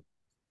gamma,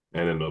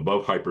 and then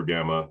above hyper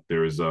gamma,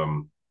 there's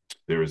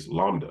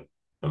lambda,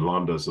 and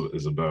lambda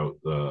is about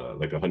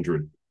like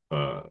 100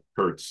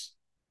 hertz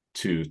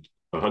to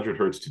 100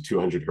 hertz to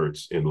 200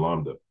 hertz in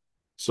lambda.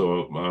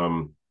 So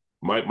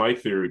my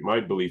theory,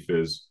 my belief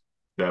is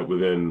that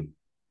within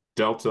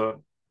delta,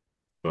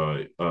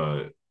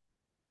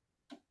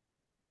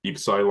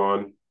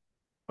 epsilon,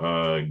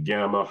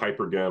 gamma,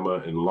 hyper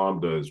gamma, and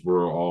lambda is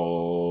where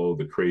all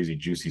the crazy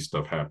juicy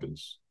stuff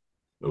happens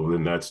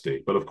within that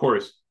state. But of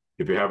course,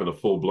 if you're having a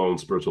full-blown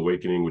spiritual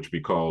awakening, which we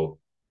call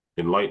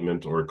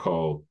enlightenment or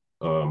call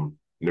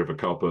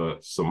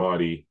nirvikalpa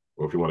samadhi,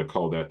 or if you want to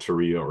call that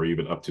turiya, or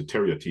even up to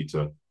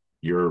Teta,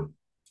 you're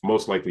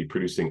most likely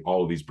producing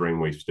all of these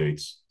brainwave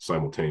states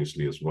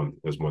simultaneously as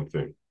one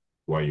thing,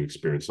 why you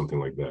experience something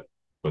like that.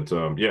 But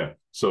yeah,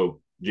 so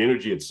the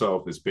energy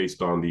itself is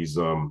based on these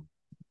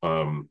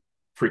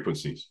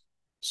frequencies.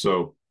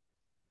 So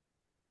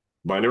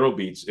binaural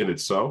beats in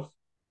itself,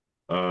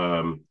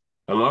 a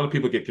lot of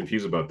people get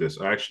confused about this.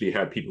 I actually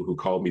had people who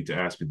called me to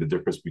ask me the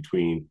difference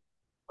between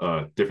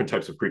different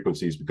types of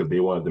frequencies because they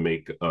wanted to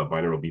make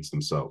binaural beats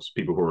themselves,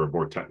 people who are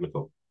more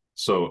technical.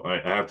 So I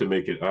have to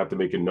make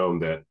it known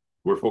that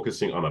we're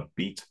focusing on a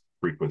beat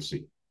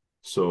frequency.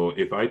 So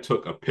if I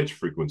took a pitch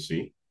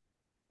frequency,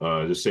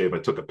 just say if I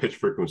took a pitch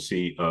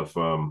frequency of,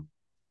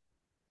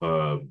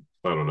 I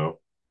don't know,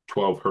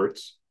 12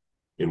 hertz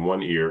in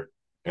one ear,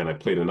 and I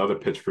played another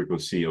pitch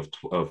frequency of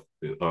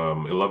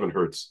 11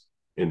 hertz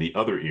in the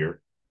other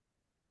ear,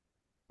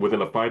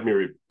 within a 5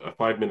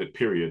 minute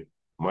period,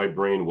 my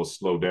brain will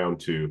slow down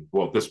to,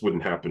 well, this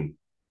wouldn't happen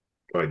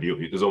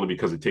ideally. It's only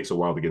because it takes a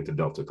while to get to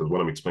delta, because what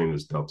I'm explaining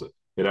is delta.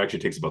 It actually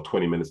takes about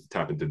 20 minutes to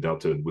tap into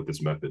delta with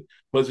this method.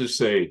 Let's just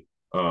say,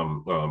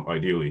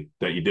 ideally,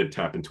 that you did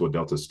tap into a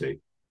delta state.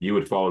 You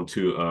would fall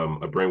into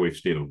a brainwave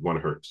state of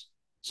 1 hertz.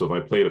 So if I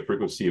played a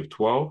frequency of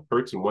 12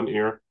 hertz in one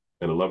ear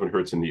and 11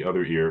 hertz in the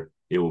other ear,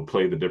 it will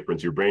play the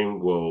difference. Your brain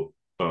will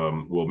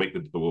make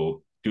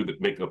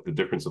up the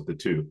difference of the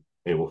two,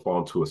 and it will fall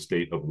into a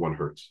state of 1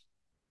 hertz.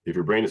 If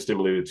your brain is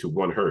stimulated to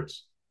 1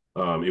 hertz,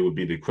 it would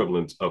be the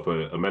equivalent of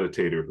a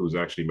meditator who's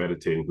actually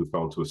meditating, who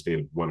fell into a state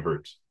of 1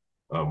 hertz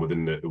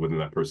within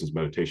that person's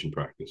meditation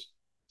practice.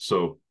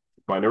 So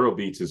binaural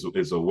beats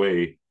is a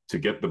way to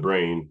get the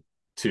brain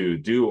to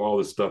do all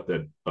the stuff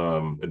that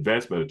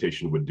advanced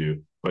meditation would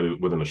do, but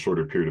within a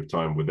shorter period of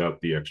time, without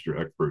the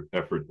extra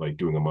effort like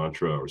doing a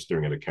mantra or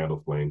staring at a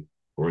candle flame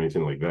or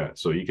anything like that.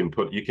 So you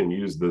can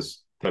use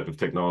this type of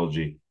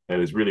technology,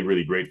 and it's really,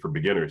 really great for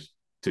beginners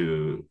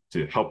to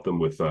help them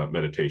with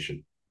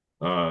meditation.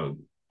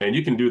 And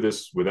you can do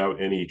this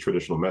without any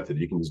traditional method.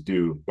 You can just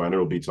do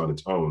binaural beats on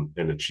its own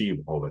and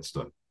achieve all that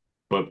stuff.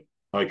 But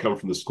I come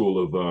from the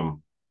school of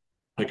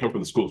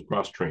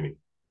cross training.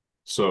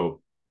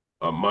 So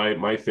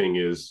my thing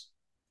is,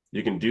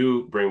 you can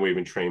do brainwave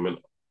entrainment,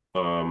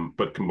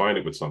 but combine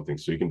it with something.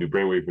 So you can do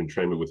brainwave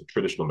entrainment with a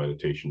traditional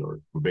meditation, or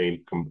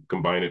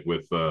combine it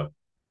with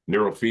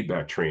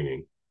neurofeedback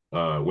training,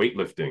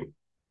 weightlifting,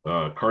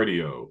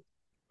 cardio,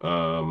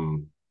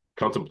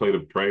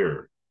 contemplative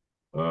prayer,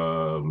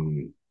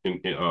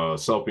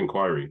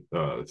 self-inquiry,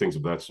 things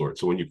of that sort.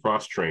 So when you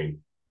cross-train,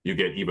 you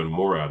get even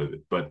more out of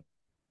it. But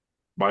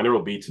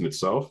binaural beats in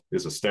itself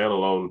is a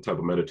standalone type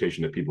of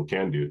meditation that people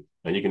can do,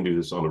 and you can do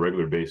this on a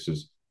regular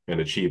basis and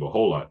achieve a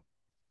whole lot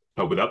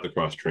without the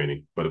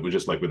cross-training. But it was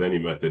just like with any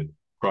method,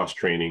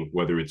 cross-training,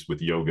 whether it's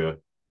with yoga,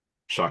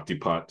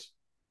 Shaktipat,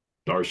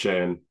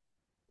 Darshan,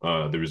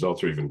 the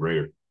results are even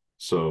greater.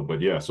 So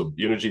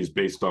Eunergy is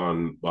based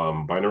on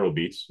binaural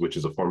beats, which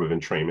is a form of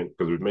entrainment,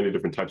 because there's many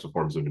different types of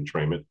forms of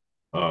entrainment.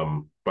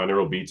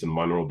 Binaural beats and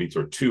monaural beats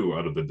are 2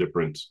 out of the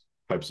different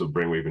types of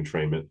brainwave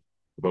entrainment.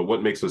 But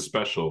what makes us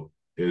special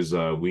is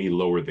we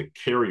lower the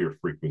carrier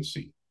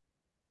frequency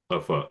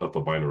of a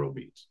binaural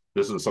beat.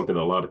 This is something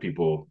that a lot of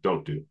people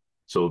don't do.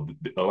 So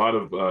a lot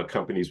of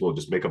companies will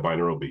just make a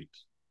binaural beat,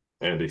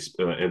 and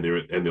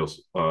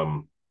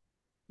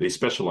they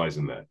specialize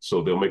in that.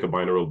 So they'll make a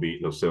binaural beat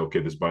and they'll say, okay,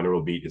 this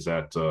binaural beat is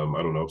at,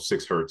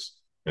 6 hertz.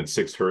 And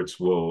 6 hertz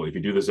will, if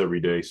you do this every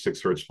day,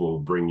 6 hertz will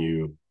bring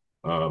you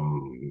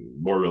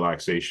more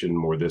relaxation,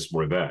 more this,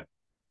 more that.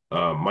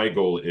 My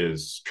goal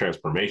is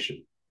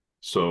transformation.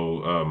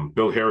 So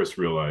Bill Harris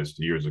realized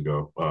years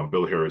ago,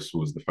 Bill Harris, who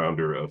was the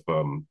founder of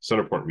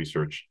Centerpoint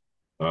Research,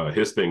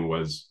 his thing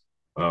was,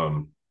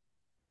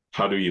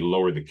 how do you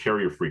lower the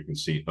carrier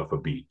frequency of a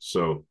beat?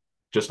 So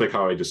just like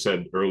how I just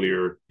said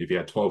earlier, if you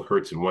had 12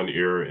 hertz in one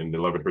ear and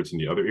 11 hertz in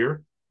the other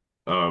ear,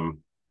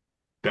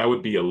 that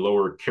would be a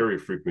lower carrier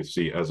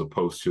frequency, as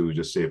opposed to,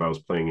 just say, if I was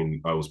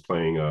playing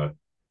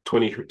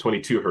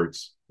 22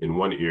 hertz in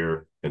one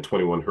ear and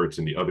 21 hertz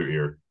in the other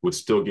ear, would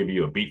still give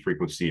you a beat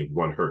frequency of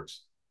 1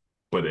 hertz,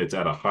 but it's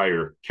at a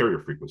higher carrier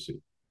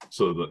frequency.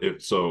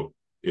 So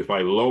if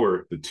I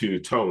lower the 2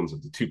 tones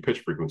of the 2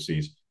 pitch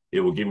frequencies, it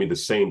will give me the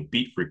same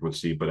beat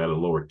frequency, but at a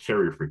lower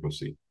carrier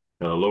frequency.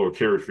 And a lower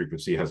carrier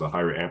frequency has a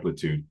higher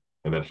amplitude,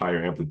 and that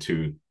higher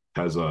amplitude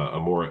has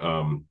more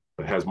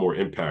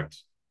impact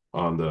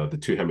on the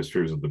 2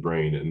 hemispheres of the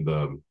brain and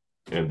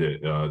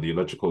the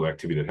electrical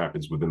activity that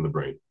happens within the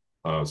brain.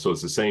 So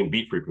it's the same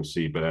beat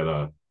frequency, but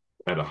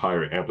at a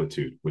higher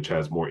amplitude, which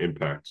has more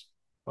impact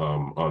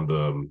on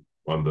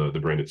the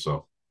brain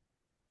itself.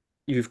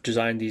 You've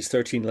designed these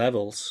 13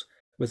 levels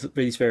with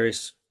these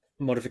various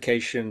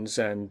modifications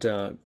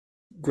and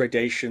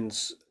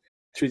gradations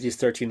through these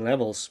 13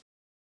 levels.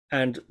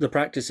 And the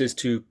practice is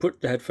to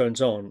put the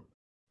headphones on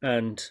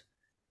and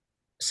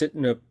sit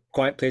in a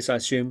quiet place, I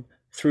assume,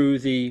 through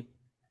the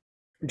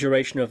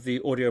duration of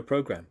the audio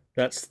program.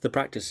 That's the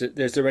practice.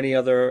 Is there any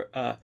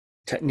other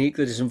technique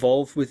that is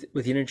involved with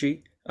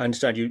Eunergy? I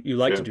understand you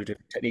like to do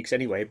different techniques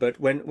anyway, but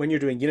when you're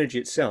doing Eunergy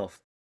itself,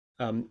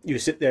 you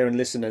sit there and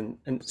listen.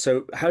 And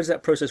so how does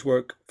that process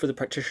work for the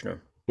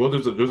practitioner? Well,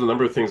 there's a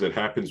number of things that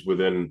happens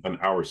within an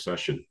hour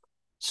session.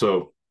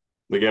 So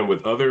again,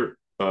 with other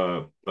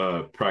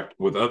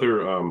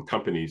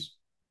companies,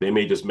 they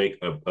may just make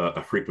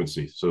a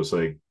frequency. So it's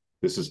like,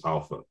 this is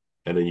alpha,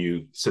 and then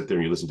you sit there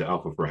and you listen to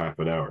alpha for half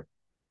an hour.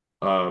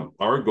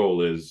 Our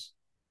goal is,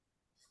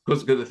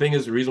 because the thing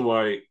is, the reason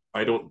why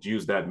I don't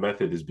use that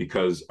method is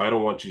because I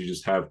don't want you to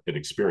just have an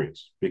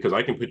experience, because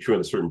I can put you in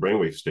a certain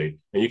brainwave state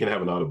and you can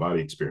have an out of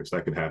body experience.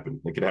 That could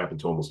happen. It could happen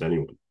to almost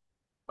anyone.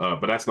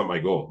 But that's not my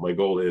goal. My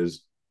goal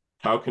is,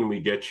 how can we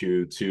get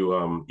you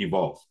to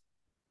evolve,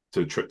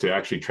 to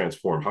actually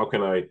transform? How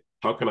can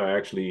I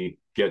actually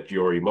get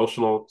your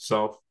emotional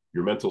self,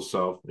 your mental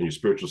self, and your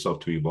spiritual self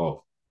to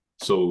evolve?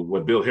 So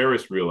what Bill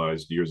Harris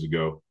realized years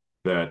ago,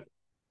 that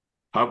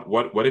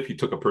what if you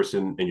took a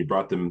person and you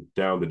brought them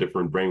down the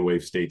different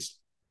brainwave states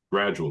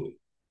gradually?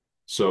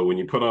 So when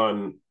you put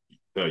on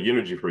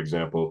Eunergy, for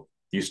example,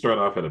 you start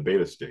off at a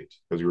beta state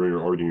because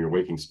you're already in your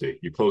waking state.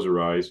 You close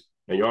your eyes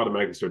and you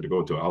automatically start to go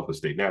into an alpha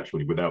state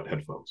naturally without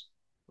headphones.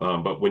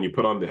 But when you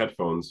put on the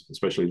headphones,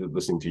 especially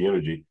listening to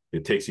Eunergy,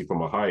 it takes you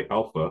from a high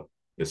alpha.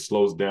 It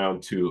slows down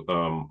to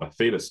a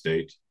theta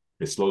state.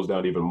 It slows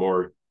down even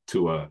more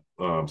to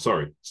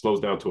slows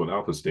down to an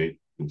alpha state.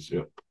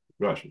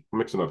 Gosh, I'm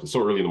mixing up. It's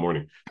so early in the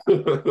morning.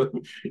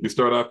 You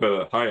start off at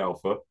a high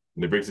alpha,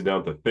 and it brings it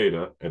down to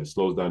theta, and it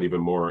slows down even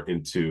more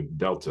into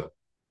delta,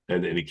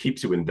 and it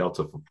keeps you in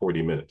delta for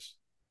 40 minutes.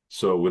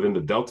 So within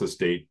the delta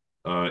state,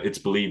 it's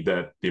believed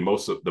that the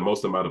most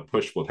amount of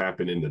push will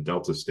happen in the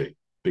delta state,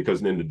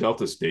 because in the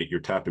delta state, you're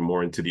tapping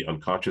more into the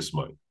unconscious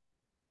mind.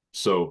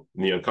 So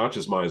in the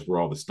unconscious mind is where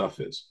all the stuff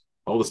is,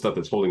 all the stuff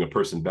that's holding a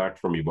person back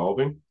from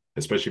evolving,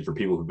 especially for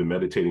people who've been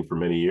meditating for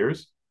many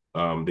years.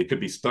 They could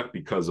be stuck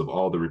because of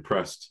all the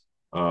repressed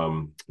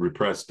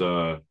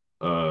material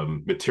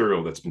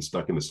that's been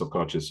stuck in the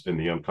subconscious and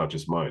the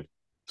unconscious mind.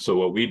 So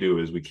what we do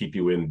is we keep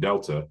you in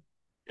delta.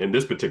 In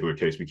this particular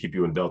case, we keep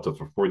you in delta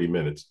for 40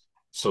 minutes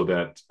so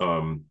that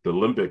the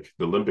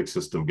limbic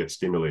system gets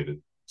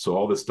stimulated. So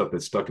all this stuff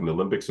that's stuck in the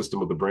limbic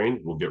system of the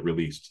brain will get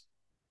released.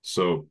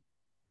 So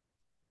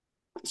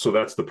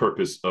that's the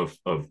purpose of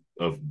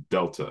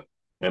delta.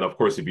 And of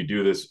course, if you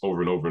do this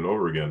over and over and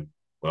over again,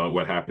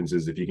 what happens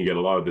is if you can get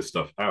a lot of this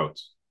stuff out,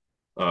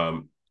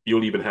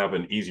 you'll even have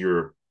an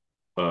easier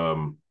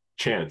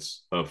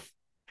chance of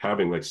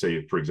having, like,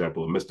 say, for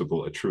example,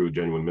 a true,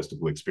 genuine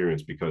mystical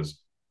experience. Because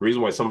the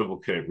reason why some people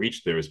can't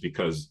reach there is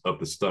because of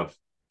the stuff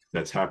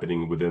that's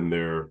happening within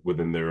their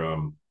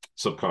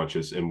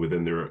subconscious and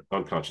within their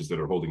unconscious that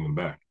are holding them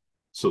back.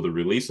 So the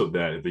release of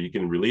that, if you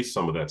can release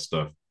some of that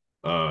stuff,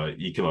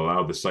 you can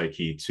allow the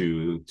psyche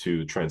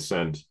to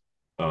transcend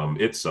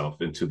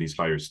itself into these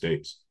higher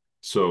states.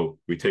 So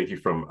we take you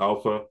from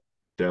alpha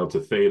down to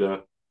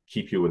theta,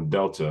 keep you in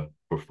delta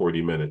for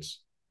 40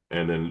 minutes.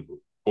 And then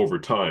over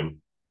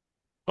time,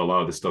 a lot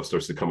of this stuff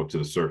starts to come up to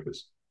the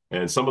surface.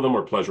 And some of them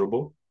are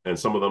pleasurable and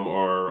some of them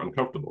are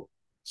uncomfortable.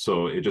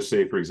 So it just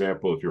say, for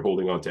example, if you're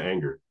holding on to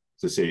anger,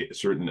 to say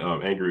certain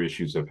anger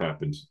issues have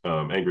happened,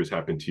 anger has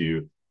happened to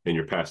you in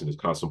your past and has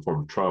caused some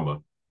form of trauma,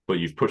 but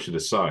you've pushed it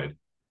aside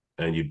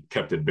and you've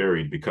kept it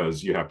buried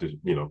because you have to,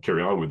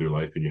 carry on with your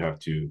life, and you have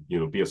to,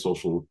 be a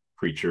social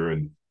creature,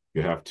 and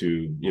you have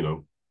to,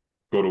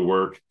 go to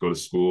work, go to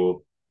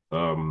school,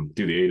 do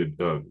the aided,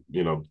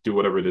 do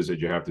whatever it is that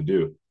you have to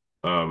do.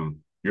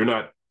 You're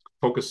not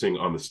focusing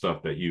on the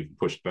stuff that you've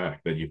pushed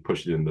back, that you've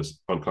pushed in this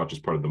unconscious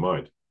part of the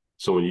mind.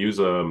 So when you use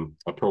a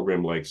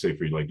program like, say,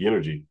 for like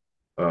Eunergy,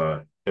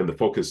 and the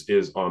focus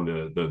is on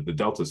the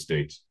delta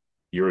states,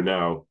 you're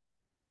now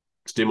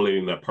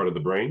stimulating that part of the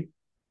brain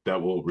that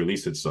will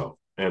release itself.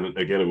 And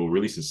again, it will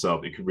release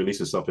itself. It could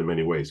release itself in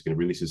many ways. It can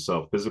release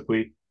itself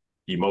physically,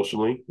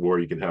 emotionally, or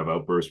you can have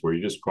outbursts where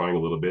you're just crying a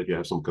little bit. You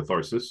have some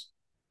catharsis.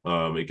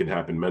 It can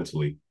happen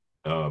mentally,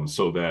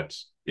 so that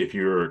if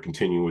you're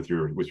continuing with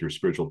your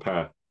spiritual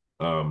path,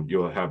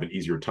 you'll have an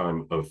easier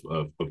time of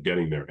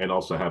getting there, and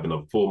also having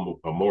a full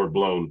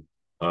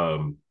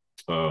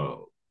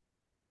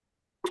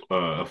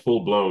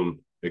blown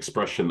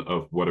expression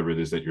of whatever it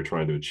is that you're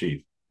trying to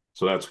achieve.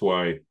 So that's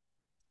why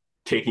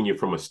taking you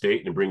from a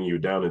state and bringing you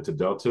down into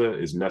delta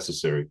is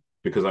necessary,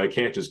 because I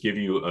can't just give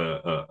you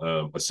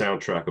a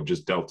soundtrack of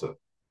just delta.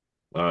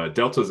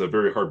 Delta is a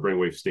very hard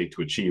brainwave state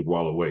to achieve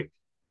while awake.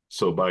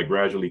 So by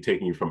gradually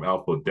taking you from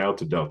alpha down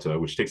to delta,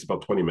 which takes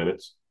about 20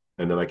 minutes,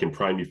 and then I can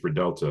prime you for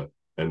delta,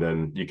 and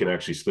then you can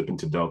actually slip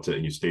into delta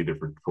and you stay there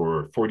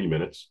for 40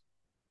 minutes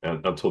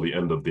and until the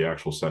end of the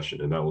actual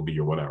session. And that will be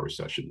your 1 hour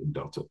session in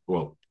delta.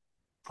 Well,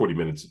 40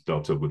 minutes of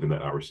delta within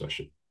that hour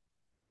session.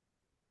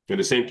 And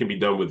the same can be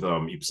done with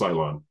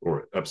epsilon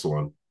or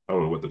epsilon. I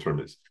don't know what the term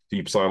is. The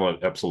epsilon,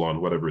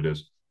 epsilon, whatever it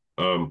is.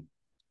 Same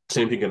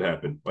thing can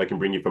happen. I can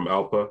bring you from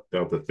alpha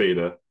down to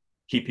theta,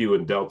 keep you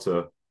in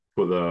delta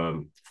for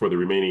the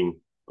remaining.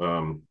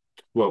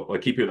 I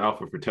keep you in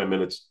alpha for 10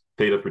 minutes,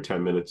 theta for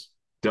 10 minutes,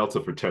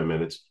 delta for 10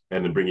 minutes,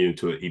 and then bring you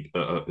into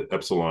a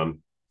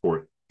epsilon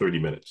for 30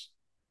 minutes.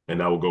 And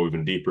that will go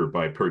even deeper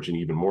by purging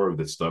even more of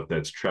the stuff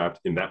that's trapped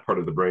in that part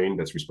of the brain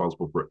that's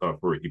responsible for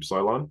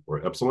epsilon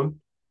or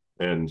epsilon,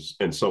 and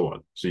so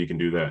on. So you can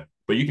do that.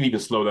 But you can even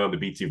slow down the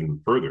beats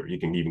even further. You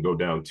can even go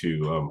down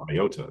to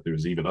iota.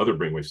 There's even other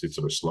brainwave states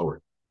that are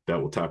slower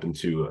that will tap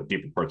into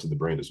deeper parts of the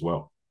brain as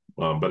well.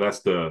 But that's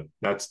the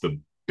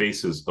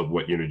basis of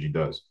what Eunergy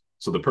does.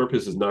 So the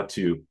purpose is not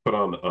to put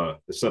on a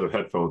set of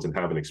headphones and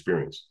have an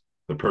experience.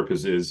 The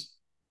purpose is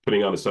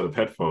putting on a set of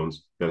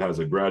headphones that has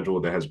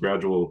gradual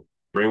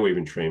brainwave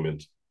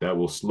entrainment that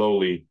will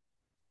slowly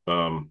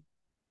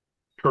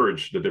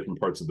purge the different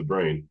parts of the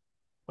brain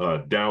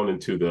down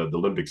into the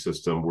limbic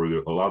system, where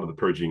a lot of the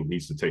purging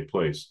needs to take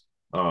place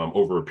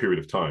over a period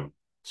of time,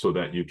 so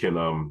that you can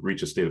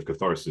reach a state of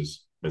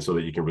catharsis, and so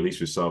that you can release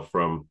yourself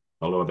from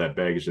a lot of that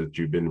baggage that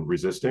you've been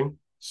resisting,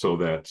 so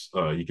that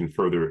you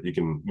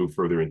can move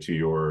further into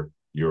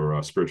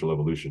your spiritual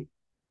evolution.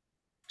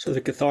 So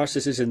the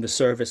catharsis is in the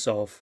service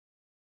of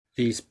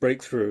these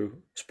breakthrough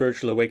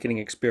spiritual awakening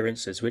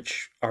experiences,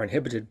 which are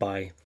inhibited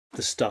by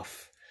the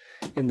stuff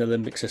in the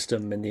limbic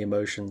system and the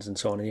emotions and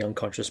so on in the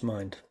unconscious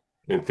mind.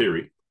 In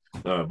theory.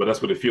 But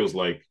that's what it feels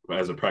like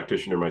as a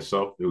practitioner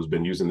myself, who's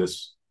been using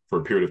this for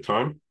a period of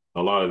time.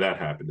 A lot of that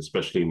happened,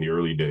 especially in the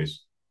early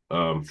days.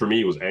 For me,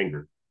 it was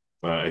anger.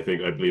 I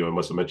believe I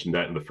must have mentioned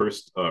that in the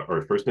first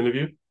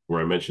interview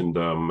where I mentioned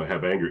I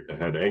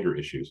had anger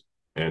issues,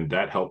 and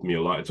that helped me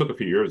a lot. It took a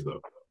few years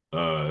though,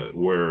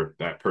 where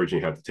that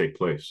purging had to take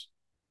place,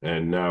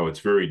 and now it's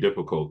very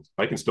difficult.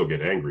 I can still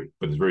get angry,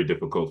 but it's very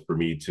difficult for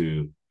me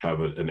to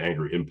have an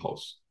angry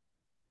impulse.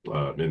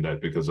 In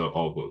that because of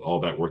all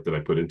that work that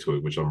I put into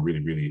it, which I'm really,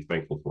 really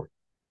thankful for.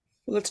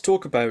 Well, let's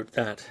talk about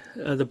that.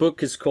 The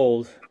book is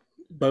called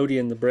Bodhi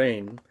in the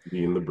Brain,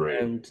 Me and the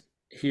brain. and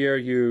here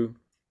you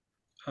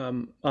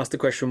ask the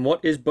question,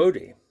 what is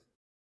Bodhi?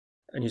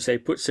 And you say,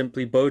 put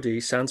simply, Bodhi,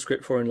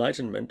 Sanskrit for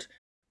enlightenment,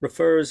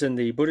 refers in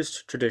the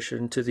Buddhist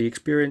tradition to the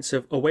experience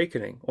of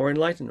awakening or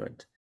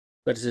enlightenment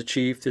that is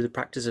achieved through the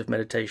practice of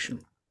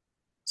meditation.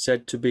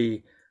 Said to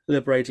be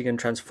liberating and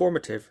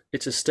transformative,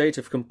 it's a state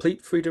of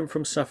complete freedom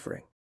from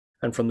suffering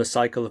and from the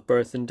cycle of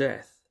birth and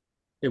death,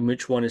 in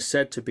which one is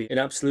said to be in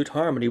absolute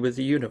harmony with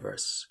the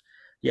universe,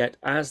 yet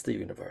as the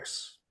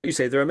universe. You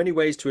say there are many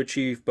ways to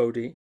achieve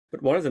Bodhi,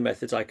 but one of the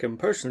methods I can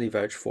personally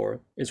vouch for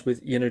is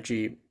with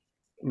energy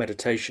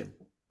meditation.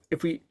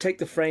 If we take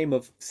the frame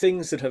of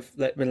things that have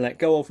been let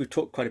go of, we've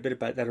talked quite a bit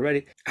about that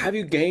already. Have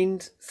you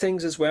gained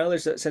things as well?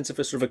 Is that sense of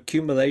a sort of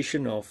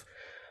accumulation of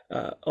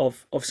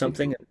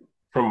something?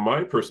 From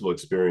my personal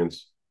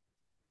experience,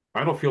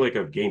 I don't feel like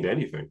I've gained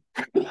anything.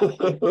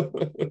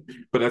 But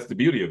that's the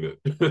beauty of it,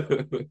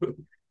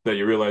 that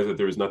you realize that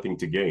there is nothing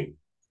to gain.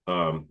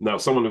 Now,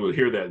 someone would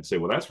hear that and say,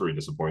 "Well, that's very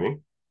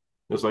disappointing."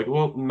 It's like,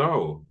 well,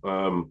 no.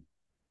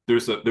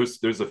 There's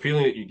a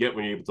feeling that you get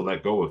when you're able to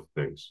let go of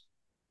things,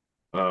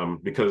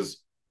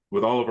 because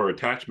with all of our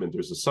attachment,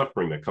 there's a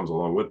suffering that comes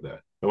along with that.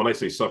 And when I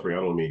say suffering,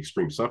 I don't mean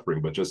extreme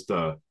suffering, but just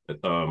a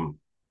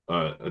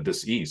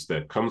dis-ease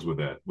that comes with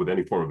that, with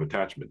any form of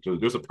attachment. So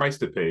there's a price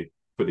to pay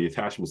for the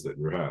attachments that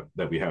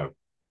we have.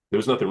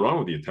 There's nothing wrong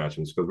with the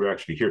attachments because we're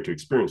actually here to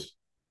experience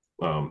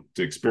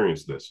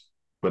this.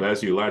 But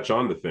as you latch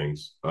on to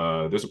things,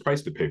 there's a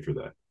price to pay for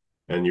that,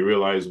 and you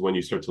realize when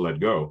you start to let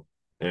go.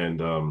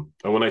 And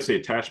when I say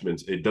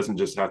attachments, it doesn't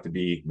just have to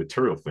be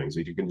material things.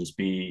 It can just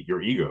be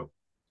your ego,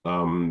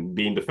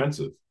 being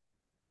defensive,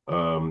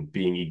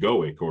 being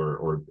egoic,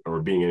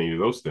 or being any of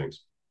those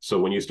things. So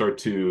when you start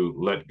to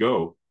let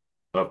go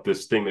of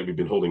this thing that we've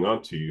been holding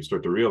on to, you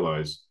start to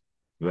realize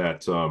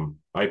that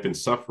I've been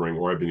suffering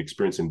or I've been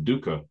experiencing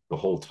dukkha the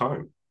whole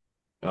time.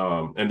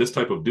 And this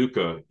type of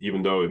dukkha,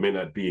 even though it may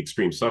not be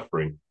extreme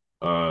suffering,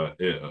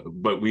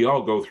 but we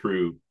all go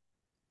through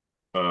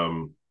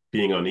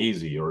being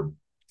uneasy or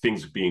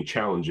things being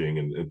challenging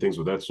and things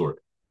of that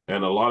sort.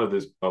 And a lot of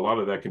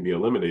that can be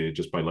eliminated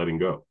just by letting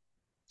go.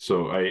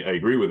 So I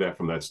agree with that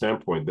from that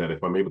standpoint, that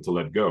if I'm able to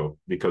let go,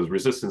 because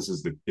resistance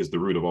is the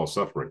root of all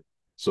suffering.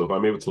 So if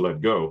I'm able to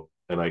let go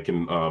and I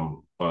can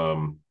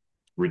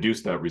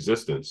reduce that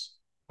resistance,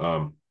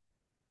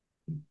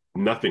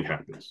 nothing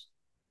happens.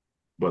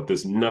 But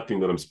this nothing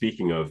that I'm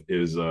speaking of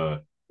is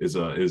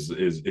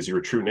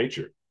your true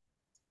nature.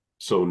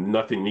 So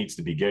nothing needs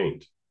to be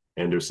gained,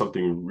 and there's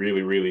something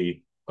really,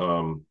 really,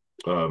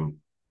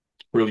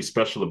 really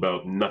special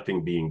about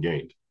nothing being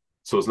gained.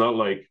 So it's not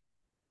like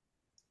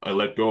I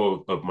let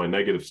go of my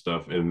negative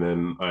stuff and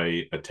then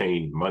I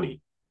attain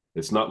money.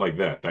 It's not like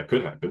that. That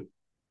could happen,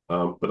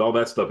 but all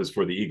that stuff is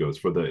for the ego. It's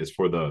for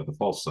the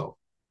false self,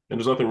 and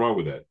there's nothing wrong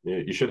with that.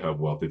 You should have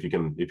wealth if you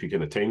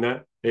can attain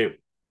that. Hey,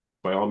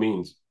 by all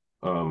means,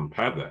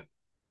 have that.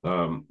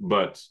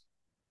 But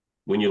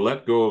when you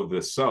let go of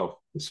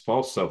this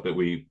false self that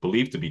we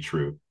believe to be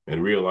true,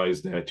 and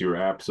realize that you're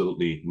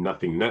absolutely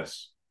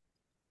nothingness,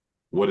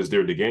 what is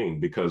there to gain?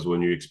 Because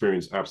when you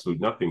experience absolute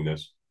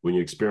nothingness, when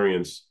you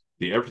experience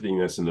the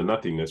everythingness and the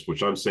nothingness,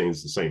 which I'm saying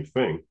is the same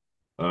thing,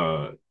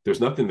 there's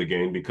nothing to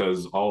gain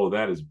because all of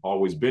that has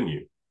always been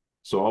you.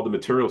 So all the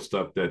material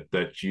stuff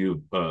that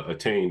you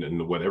attained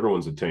and what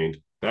everyone's attained,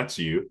 that's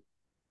you.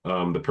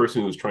 The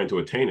person who's trying to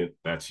attain it,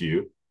 that's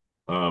you.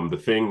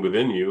 The thing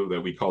within you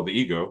that we call the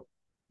ego,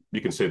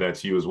 you can say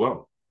that's you as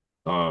well.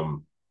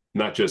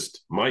 Not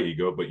just my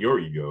ego, but your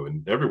ego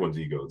and everyone's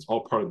ego. It's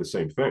all part of the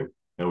same thing.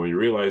 And when you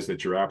realize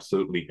that you're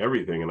absolutely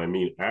everything, and I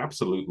mean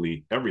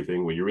absolutely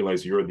everything, when you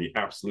realize you're the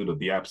absolute of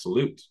the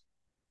absolute,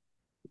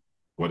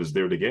 what is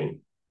there to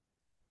gain?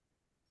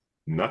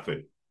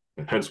 Nothing.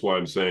 And hence why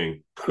I'm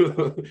saying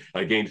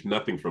I gained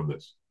nothing from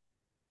this,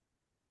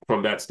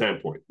 from that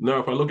standpoint.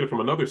 Now, if I look at it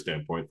from another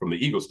standpoint, from the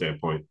ego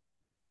standpoint,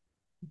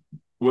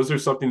 was there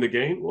something to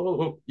gain?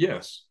 Well,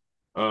 yes.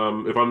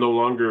 If I'm no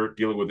longer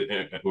dealing with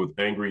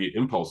angry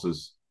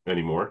impulses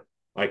anymore,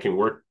 I can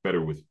work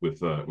better with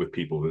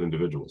people, with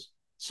individuals.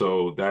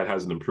 So that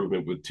has an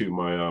improvement to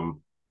my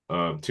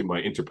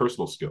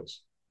interpersonal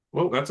skills.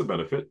 Well, that's a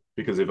benefit,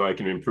 because if I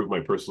can improve my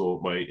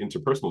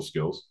interpersonal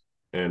skills,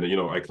 and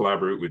I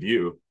collaborate with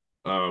you,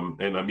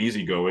 and I'm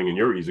easygoing and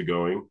you're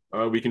easygoing,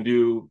 we can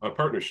do a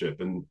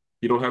partnership. And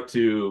you don't have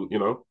to,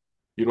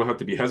 you don't have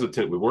to be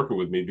hesitant with working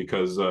with me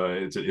because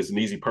it's an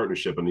easy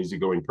partnership, an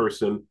easygoing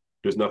person.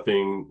 There's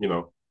nothing,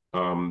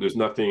 there's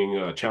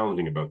nothing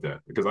challenging about that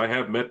because I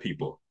have met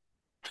people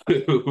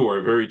who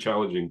are very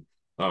challenging,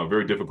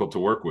 very difficult to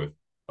work with.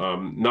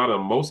 Not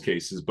in most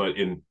cases, but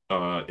in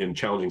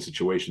challenging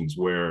situations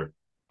where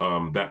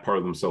that part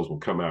of themselves will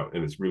come out,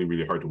 and it's really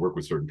really hard to work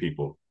with certain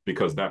people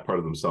because that part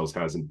of themselves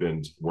hasn't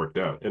been worked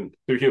out, and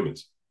they're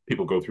humans.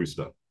 People go through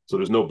stuff, so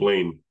there's no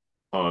blame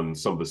on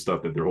some of the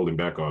stuff that they're holding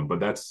back on, but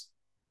that's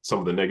some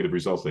of the negative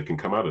results that can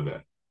come out of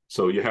that.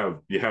 So you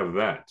have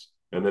that,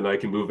 and then I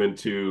can move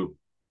into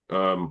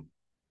um,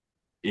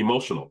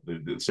 emotional,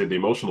 say the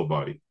emotional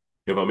body.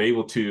 If I'm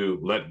able to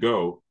let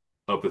go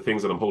of the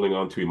things that I'm holding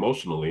on to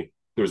emotionally,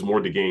 there's more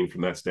to gain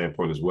from that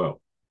standpoint as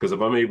well. Because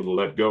if I'm able to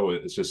let go,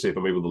 it's just say if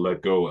I'm able to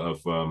let go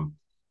of,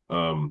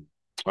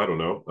 I don't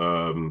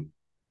know,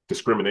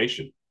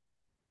 discrimination,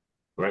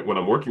 right? When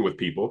I'm working with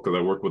people, because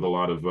I work with a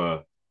lot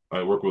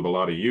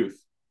of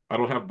youth. I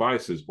don't have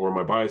biases, or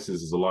my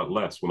biases is a lot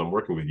less when I'm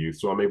working with youth,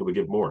 so I'm able to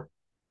give more.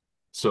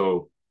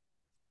 So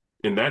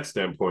in that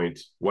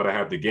standpoint, what I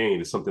have to gain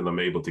is something I'm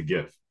able to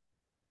give.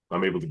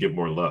 I'm able to give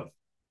more love.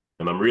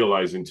 And I'm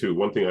realizing too,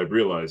 one thing I've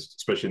realized,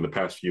 especially in the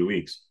past few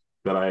weeks,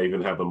 that I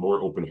even have a more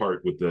open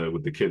heart with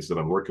the kids that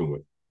I'm working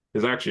with.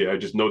 Is actually I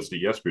just noticed it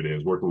yesterday. I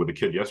was working with a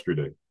kid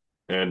yesterday,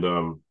 and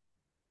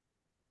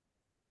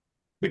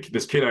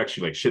this kid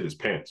actually like shit his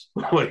pants.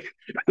 Like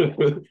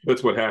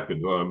that's what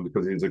happened.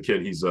 Because he's a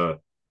kid.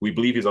 We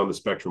believe he's on the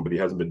spectrum, but he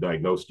hasn't been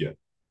diagnosed yet.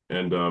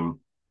 And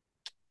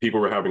people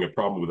were having a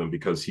problem with him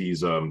because he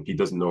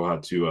doesn't know how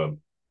to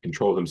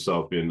control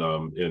himself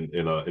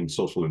in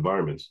social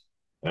environments.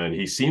 And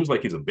he seems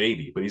like he's a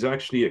baby, but he's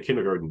actually a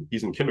kindergarten.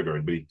 He's in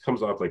kindergarten, but he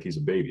comes off like he's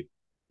a baby.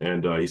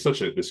 And he's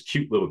such this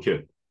cute little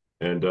kid.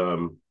 And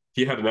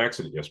he had an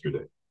accident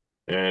yesterday,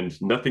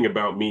 and nothing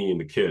about me and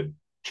the kid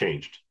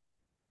changed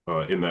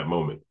in that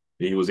moment.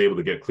 He was able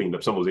to get cleaned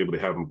up. Someone was able to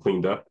have him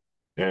cleaned up.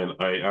 And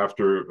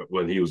after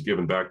when he was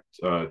given back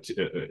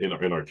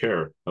in our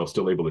care, I was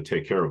still able to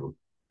take care of him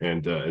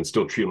and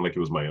still treat him like it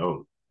was my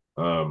own.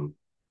 Um,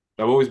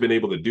 I've always been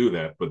able to do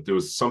that, but there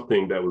was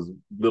something that was a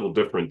little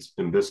different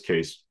in this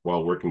case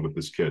while working with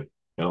this kid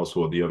and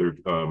also the other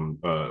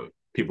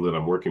people that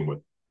I'm working with,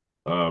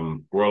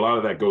 where a lot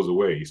of that goes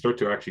away. You start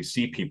to actually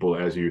see people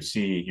as you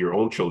see your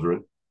own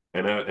children,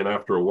 and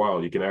after a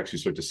while, you can actually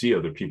start to see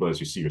other people as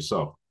you see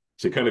yourself.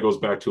 So it kind of goes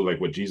back to like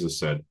what Jesus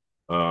said,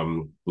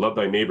 love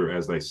thy neighbor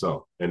as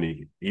thyself. And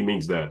he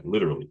means that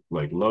literally,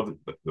 like love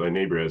your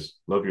neighbor as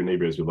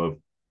you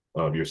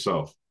love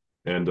yourself.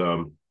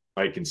 And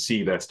I can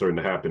see that starting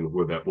to happen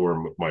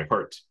where my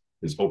heart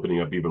is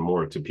opening up even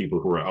more to people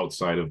who are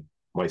outside of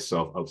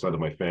myself, outside of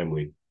my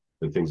family,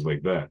 and things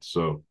like that.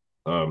 So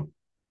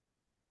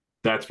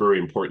that's very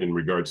important in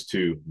regards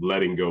to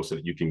letting go so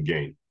that you can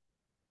gain.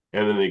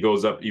 And then it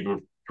goes up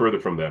even further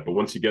from that. But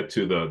once you get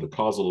to the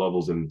causal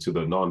levels and to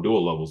the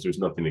non-dual levels, there's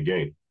nothing to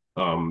gain.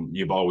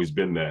 You've always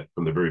been that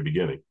from the very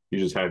beginning.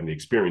 You're just having the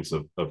experience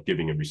of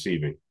giving and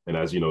receiving. And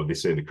as you know, they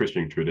say the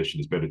Christian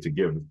tradition is better to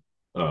give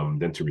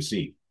than to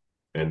receive.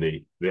 And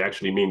they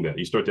actually mean that.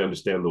 You start to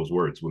understand those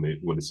words when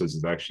it says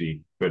it's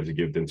actually better to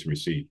give than to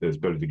receive. It's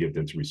better to give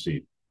than to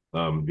receive.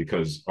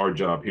 Because our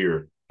job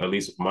here, at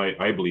least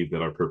I believe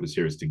that our purpose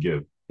here is to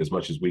give as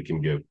much as we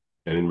can give.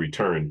 And in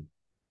return,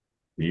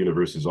 the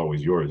universe is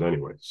always yours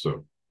anyway.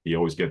 So you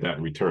always get that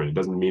in return. It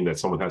doesn't mean that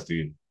someone has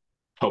to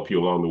help you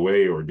along the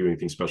way or do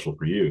anything special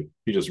for you.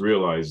 You just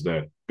realize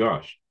that,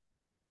 gosh,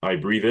 I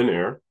breathe in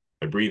air,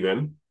 I breathe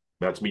in,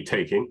 that's me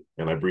taking,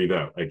 and I breathe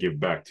out. I give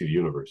back to the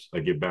universe. I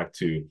give back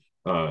to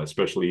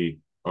especially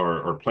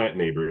our plant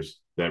neighbors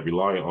that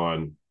rely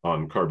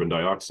on carbon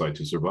dioxide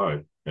to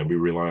survive, and we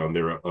rely on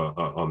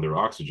their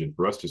oxygen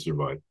for us to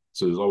survive.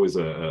 So there's always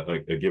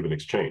a give and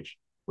exchange,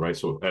 right?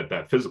 So at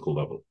that physical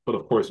level, but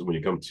of course, when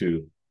you come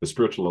to the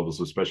spiritual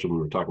levels, especially when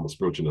we're talking about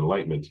spiritual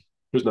enlightenment,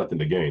 there's nothing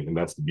to gain, and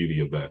that's the beauty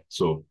of that.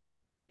 So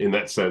in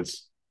that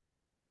sense,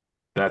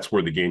 that's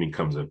where the gaining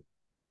comes in.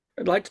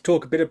 I'd like to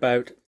talk a bit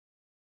about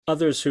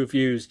others who've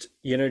used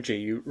energy.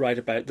 You write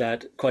about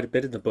that quite a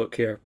bit in the book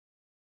here.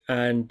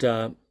 And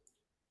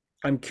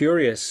I'm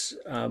curious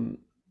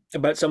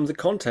about some of the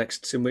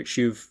contexts in which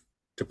you've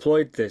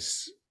deployed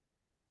this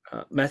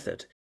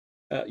method.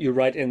 You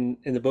write in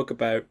the book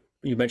about,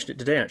 you mentioned it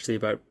today actually,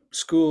 about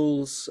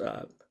schools,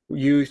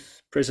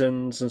 youth,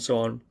 prisons, and so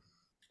on.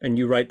 And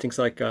you write things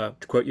like, to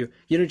quote you,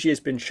 energy has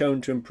been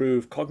shown to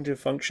improve cognitive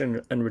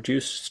function and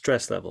reduce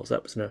stress levels.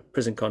 That was in a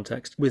prison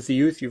context. With the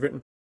youth, you've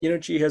written,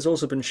 energy has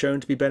also been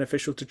shown to be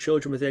beneficial to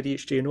children with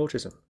ADHD and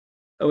autism.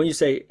 And when you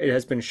say it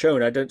has been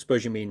shown, I don't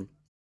suppose you mean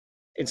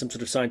in some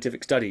sort of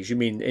scientific studies. You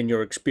mean in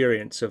your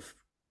experience of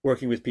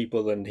working with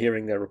people and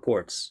hearing their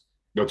reports.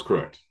 That's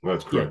correct.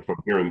 That's Yeah.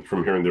 correct.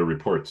 From hearing their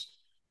reports.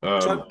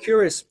 So I'm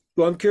curious.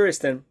 Well, I'm curious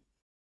then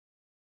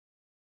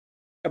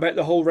about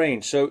the whole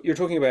range. So you're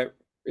talking about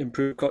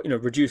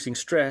reducing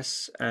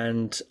stress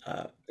and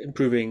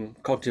improving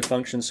cognitive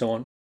function, and so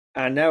on.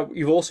 And now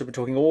you've also been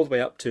talking all the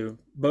way up to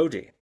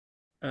Bodhi,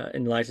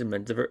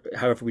 enlightenment,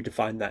 however we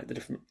define that,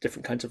 the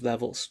different kinds of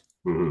levels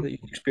Hmm. that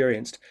you've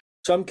experienced.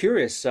 So I'm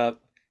curious,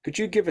 could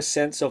you give a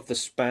sense of the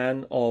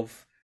span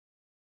of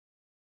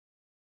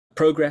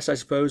progress, I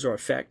suppose, or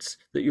effects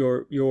that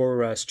your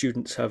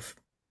students have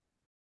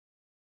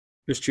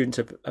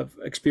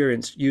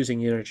experienced using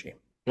Unity?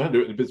 Yeah,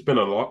 it's been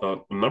a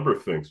number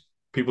of things.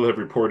 People have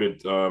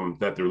reported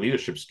that their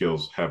leadership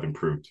skills have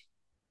improved.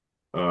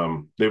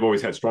 They've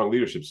always had strong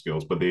leadership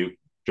skills, but they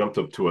jumped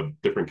up to a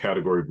different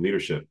category of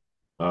leadership.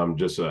 And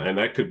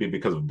that could be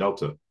because of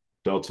Delta.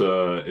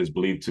 Delta is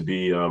believed to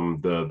be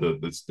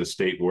the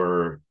state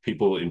where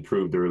people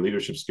improve their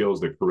leadership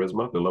skills, their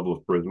charisma, the level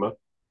of charisma,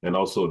 and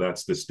also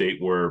that's the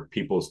state where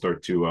people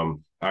start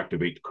to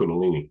activate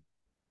Kundalini.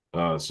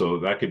 So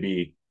that could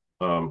be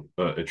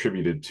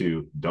attributed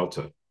to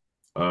Delta.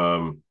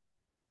 Um,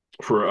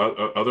 for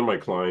other my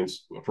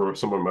clients, for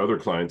some of my other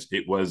clients,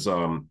 it was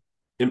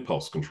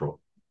impulse control.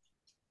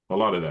 A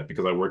lot of that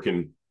because I work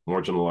in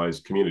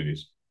marginalized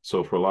communities.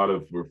 So for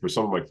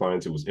some of my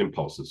clients, it was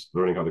impulses,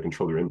 learning how to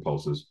control their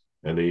impulses,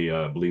 and they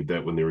believed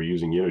that when they were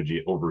using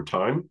energy over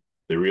time,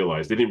 they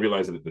didn't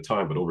realize it at the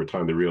time, but over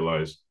time they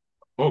realized,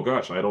 oh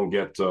gosh, I don't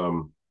get,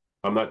 I'm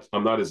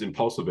not as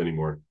impulsive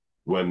anymore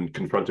when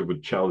confronted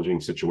with challenging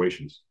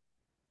situations.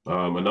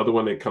 Another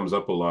one that comes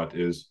up a lot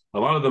is a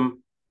lot of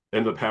them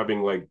end up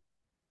having like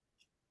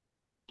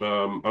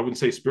I wouldn't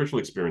say spiritual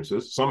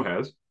experiences. Some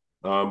has,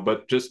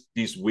 but just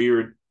these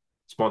weird,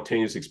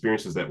 spontaneous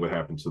experiences that would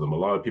happen to them. A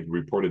lot of people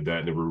reported that,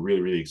 and they were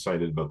really, really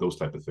excited about those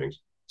type of things.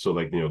 So,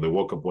 like they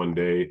woke up one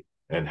day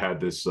and had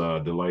this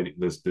delight,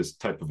 this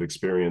type of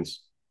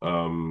experience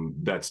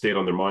that stayed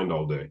on their mind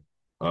all day.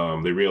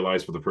 They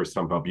realized for the first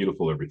time how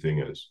beautiful everything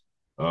is.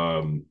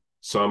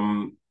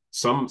 Some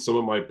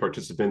of my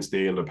participants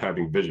they end up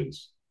having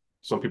visions.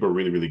 Some people are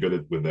really, really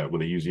good with that.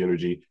 When they use the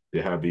energy, they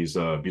have these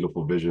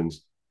beautiful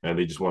visions and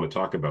they just want to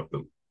talk about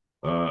them.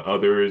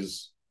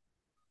 Others,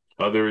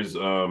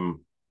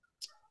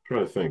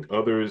 trying to think.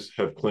 Others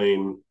have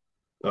claimed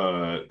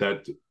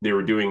that they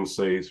were doing,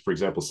 say, for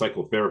example,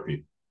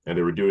 psychotherapy, and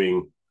they were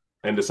doing,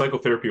 and the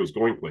psychotherapy was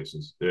going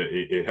places.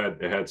 It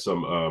had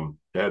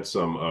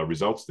some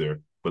results there,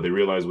 but they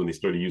realized when they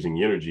started using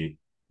the energy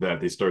that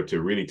they started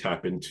to really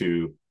tap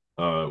into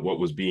what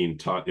was being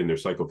taught in their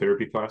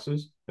psychotherapy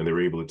classes, and they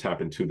were able to tap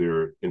into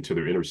their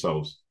inner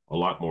selves a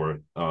lot more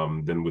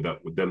than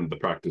the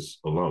practice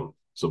alone.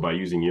 So by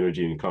using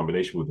energy in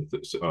combination with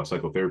the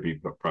psychotherapy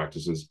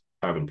practices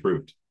have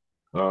improved.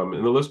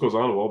 And the list goes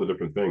on of all the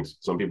different things.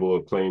 Some people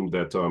have claimed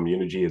that the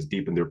energy has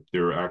deepened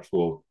their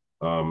actual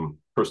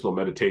personal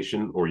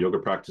meditation or yoga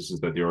practices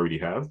that they already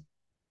have.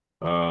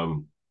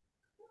 Um,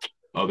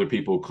 Other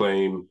people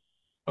claim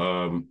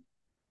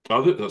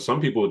some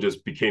people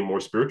just became more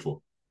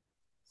spiritual,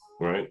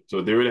 right?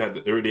 So they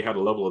already had a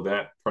level of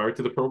that prior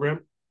to the program,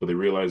 but they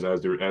realized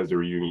as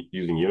they're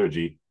using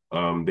energy,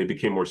 they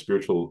became more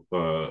spiritual.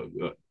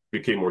 They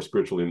became more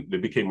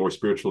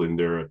spiritual in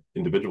their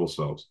individual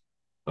selves.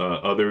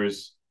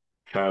 Others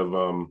have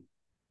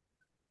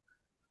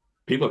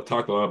people have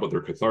talked a lot about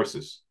their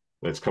catharsis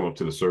that's come up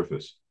to the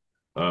surface,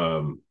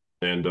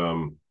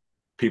 and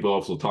people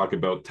also talk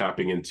about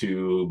tapping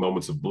into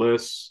moments of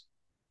bliss,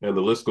 and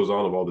the list goes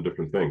on of all the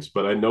different things.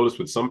 But I noticed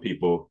with some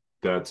people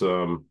that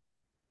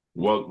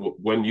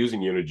when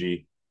using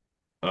energy,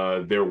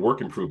 their work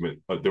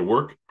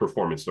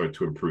performance started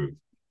to improve,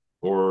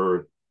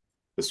 or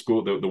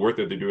the work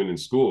that they're doing in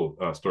school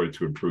started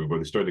to improve, or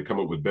they started to come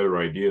up with better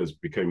ideas,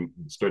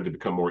 started to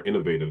become more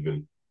innovative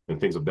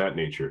and things of that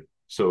nature.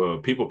 So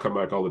people come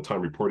back all the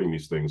time reporting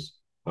these things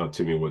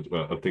to me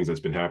of things that's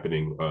been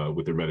happening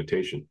with their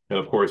meditation. And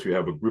of course, we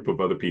have a group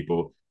of other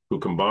people who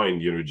combine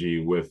the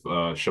energy with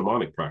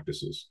shamanic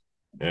practices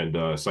and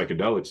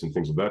psychedelics and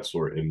things of that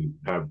sort, and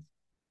have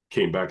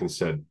came back and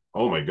said,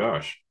 "Oh my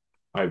gosh,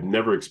 I've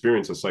never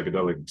experienced a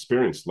psychedelic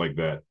experience like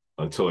that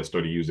until I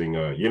started using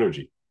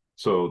energy."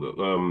 So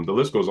the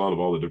list goes on of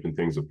all the different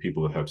things that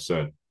people have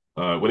said.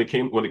 When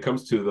it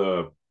comes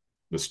to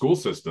the school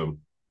system,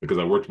 because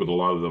I worked with a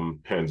lot of them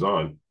hands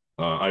on,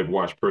 I've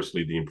watched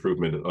personally the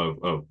improvement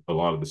of a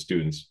lot of the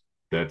students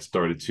that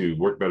started to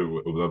work better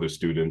with other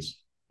students,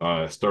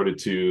 started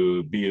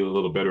to be a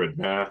little better at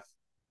math.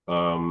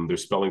 Their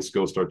spelling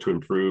skills started to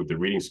improve, their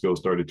reading skills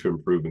started to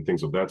improve, and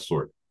things of that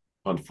sort.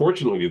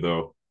 Unfortunately,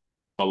 though,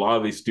 a lot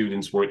of these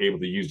students weren't able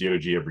to use the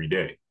energy every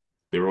day.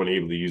 They were only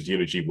able to use the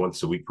energy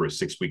once a week for a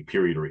 6-week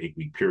period or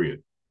 8-week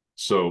period.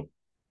 So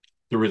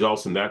the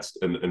results in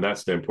that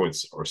standpoint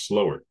are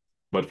slower.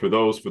 But for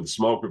the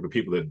small group of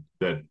people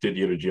that did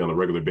the energy on a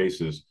regular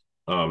basis,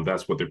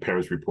 that's what their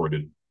parents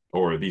reported,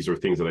 or these are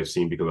things that I've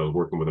seen because I was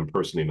working with them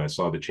personally and I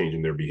saw the change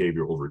in their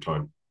behavior over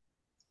time.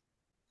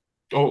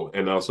 Oh,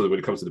 and also when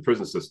it comes to the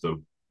prison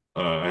system,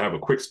 I have a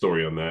quick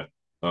story on that.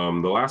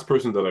 The last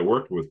person that I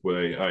worked with,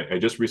 I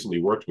just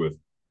recently worked with,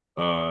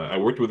 I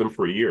worked with them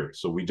for a year.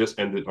 So we just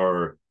ended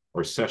our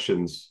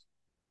sessions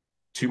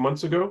 2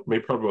 months ago,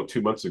 maybe probably about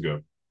 2 months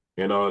ago.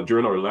 And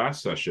during our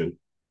last session,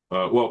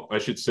 Well, I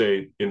should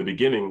say in the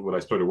beginning when I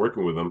started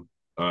working with him,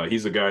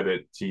 he's a guy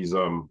that he's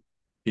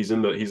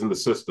in the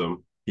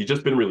system. He's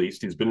just been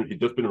released. He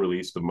just been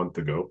released a month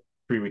ago,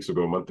 3 weeks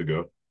ago, a month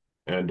ago,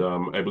 and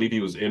I believe he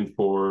was in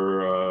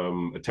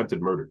for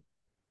attempted murder,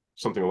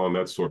 something along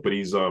that sort. But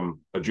he's a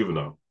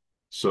juvenile,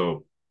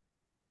 so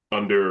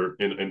under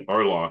in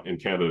our law in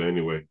Canada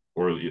anyway,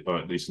 or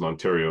at least in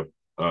Ontario,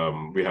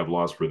 we have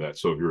laws for that.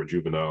 So if you're a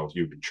juvenile,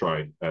 you wouldn't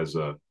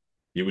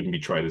be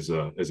tried as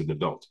an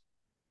adult.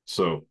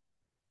 So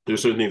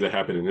there's certain things that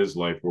happened in his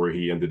life where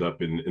he ended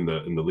up in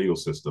the legal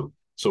system.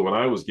 So when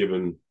I was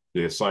given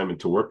the assignment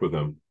to work with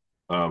him,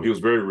 he was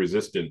very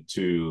resistant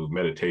to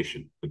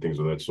meditation and things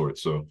of that sort.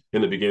 So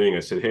in the beginning, I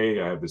said, "Hey,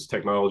 I have this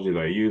technology that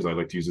I use. I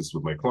like to use this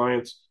with my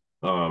clients.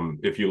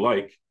 If you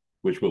like,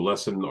 which will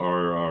lessen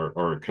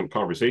our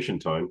conversation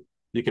time,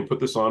 you can put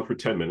this on for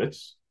 10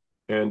 minutes,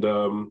 and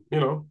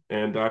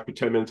and after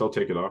 10 minutes, I'll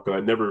take it off." Because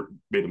I never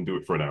made him do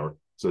it for an hour,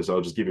 so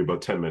I'll just give you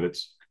about 10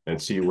 minutes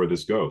and see where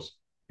this goes.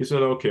 He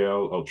said, "Okay,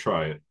 I'll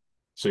try it."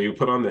 So you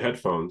put on the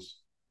headphones,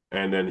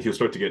 and then he'll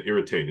start to get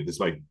irritated. It's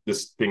like,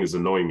 this thing is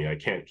annoying me. I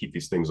can't keep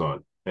these things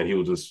on. And he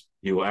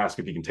will ask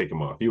if he can take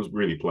them off. He was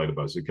really polite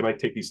about it. So, "Can I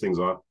take these things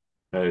off?"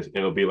 And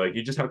it'll be like,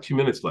 "You just have 2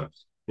 minutes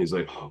left." He's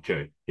like, "Okay."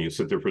 And he'll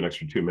sit there for an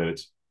extra 2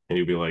 minutes, and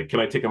he'll be like, "Can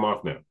I take them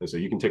off now?" I say,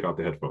 "You can take off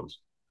the headphones."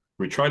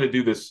 We try to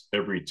do this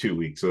every 2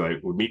 weeks. So I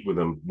would meet with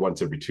him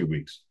once every 2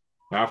 weeks.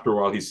 After a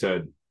while, he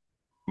said,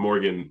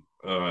 "Morgan,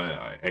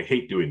 I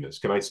hate doing this.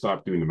 Can I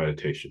stop doing the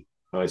meditation?"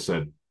 And I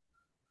said,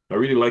 "I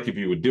really like if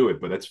you would do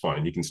it, but that's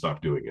fine. You can stop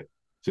doing it."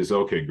 So he said,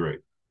 "Okay, great."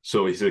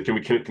 So he said, "Can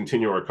we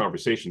continue our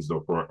conversations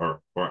though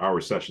for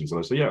our sessions?" And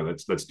I said, "Yeah,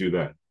 let's do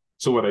that."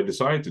 So what I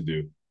decided to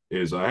do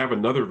is I have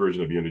another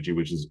version of Unity,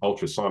 which is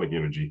ultrasonic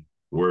Unity,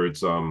 where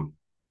it's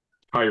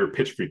higher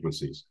pitch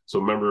frequencies. So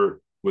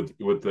remember,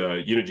 with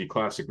the Unity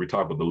Classic, we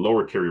talk about the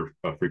lower carrier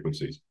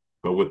frequencies,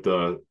 but with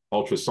the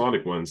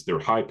ultrasonic ones, they're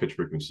high pitch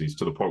frequencies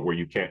to the point where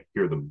you can't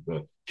hear them.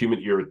 The human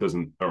ear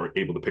doesn't are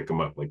able to pick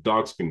them up. Like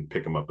dogs can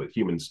pick them up, but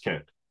humans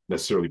can't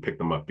necessarily pick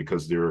them up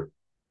because their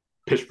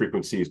pitch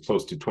frequency is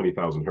close to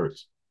 20,000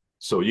 hertz.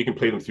 So you can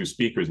play them through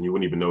speakers and you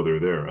wouldn't even know they're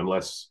there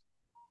unless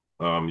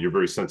you're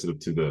very sensitive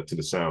to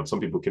the sound. Some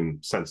people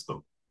can sense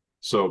them.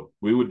 So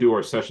we would do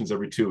our sessions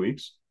every 2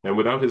 weeks, and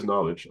without his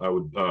knowledge, I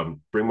would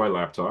bring my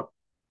laptop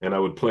and I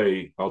would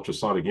play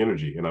ultrasonic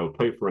energy, and I would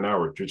play for an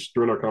hour just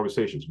during our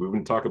conversations. We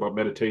wouldn't talk about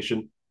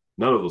meditation,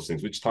 none of those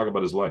things. We just talk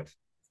about his life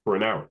for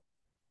an hour,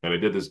 and I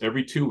did this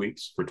every 2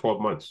 weeks for 12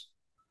 months.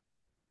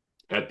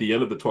 At the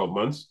end of the 12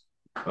 months,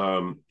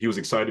 he was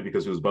excited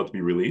because he was about to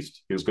be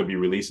released. He was going to be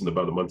released in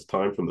about a month's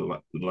time from the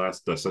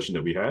last session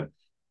that we had.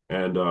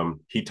 And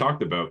he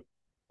talked about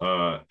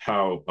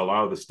how a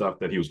lot of the stuff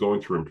that he was going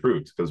through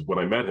improved. Because when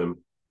I met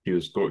him, he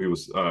was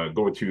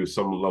going through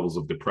some levels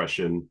of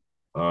depression,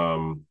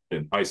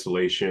 and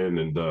isolation,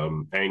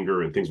 and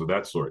anger, and things of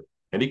that sort.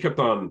 And he kept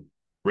on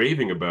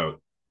raving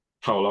about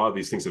how a lot of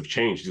these things have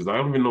changed. He says, "I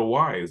don't even know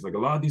why. It's like a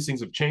lot of these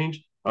things have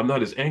changed. I'm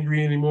not as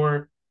angry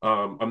anymore.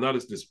 I'm not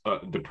as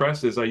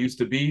depressed as I used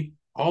to be.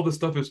 All this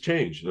stuff has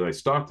changed." And I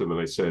stopped him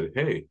and I said,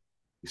 "Hey,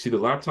 you see the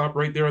laptop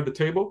right there on the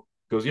table?"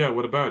 He goes, "Yeah,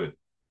 what about it?"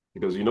 He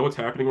goes, "You know what's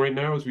happening right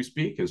now as we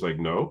speak?" He's like,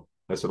 "No."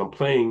 I said, "I'm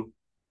playing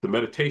the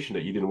meditation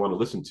that you didn't want to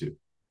listen to."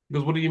 He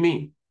goes, "What do you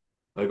mean?"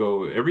 I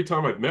go, "Every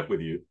time I've met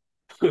with you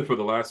for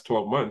the last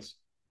 12 months,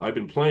 I've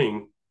been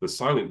playing the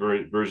silent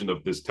version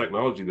of this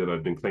technology that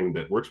I've been claiming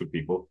that works with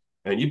people.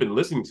 And you've been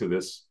listening to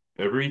this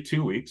every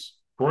 2 weeks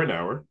for an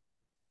hour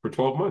for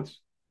 12 months.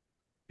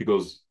 He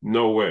goes,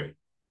 "No way.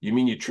 You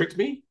mean you tricked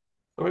me?"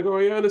 And I go,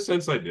 "Yeah, in a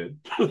sense I did."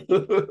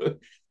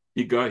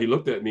 He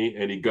looked at me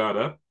and he got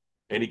up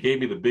and he gave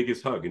me the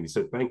biggest hug and he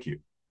said, "Thank you."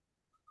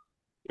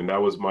 And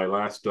that was my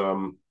last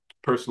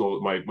personal,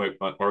 my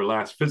our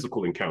last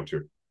physical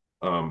encounter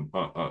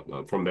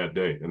from that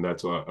day. And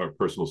that's our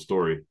personal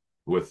story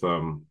with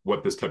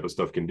what this type of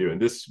stuff can do.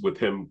 And this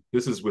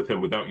is with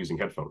him without using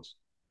headphones.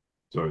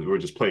 So we're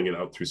just playing it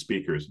out through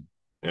speakers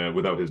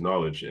without his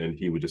knowledge, and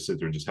he would just sit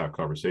there and just have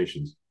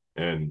conversations.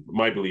 And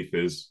my belief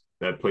is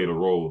that played a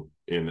role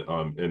in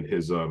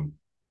his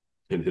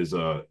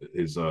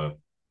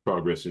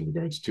progress in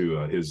regards to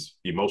his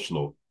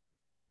emotional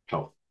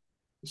health.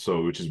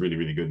 So, which is really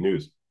really good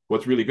news.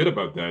 What's really good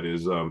about that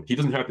is he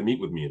doesn't have to meet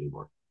with me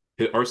anymore.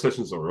 Our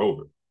sessions are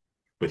over.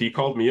 But he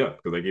called me up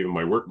because I gave him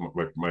my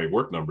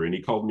work number, and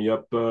he called me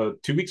up 2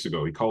 weeks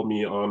ago. He called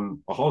me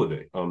on a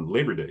holiday, on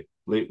Labor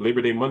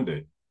Day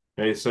Monday,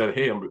 and he said,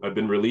 "Hey, I've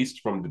been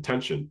released from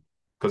detention,"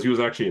 because he was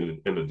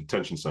actually in a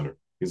detention center.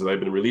 He said, "I've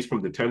been released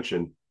from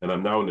detention, and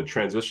I'm now in a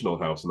transitional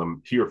house, and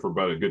I'm here for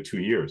about a good 2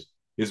 years.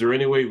 Is there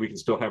any way we can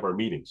still have our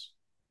meetings?"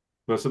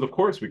 And I said, "Of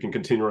course, we can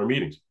continue our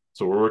meetings."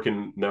 So we're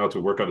working now to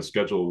work out a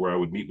schedule where I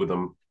would meet with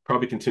him,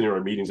 probably continue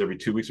our meetings every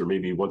 2 weeks or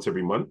maybe once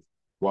every month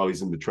while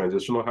he's in the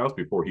transitional house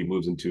before he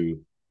moves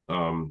into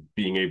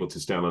being able to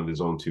stand on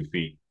his own 2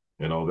 feet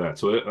and all that.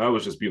 So that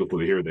was just beautiful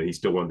to hear that he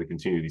still wanted to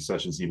continue these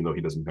sessions even though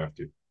he doesn't have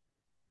to.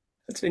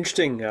 That's an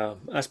interesting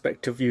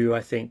aspect of you,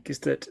 I think, is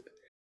that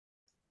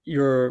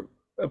you're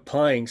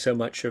applying so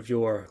much of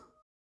your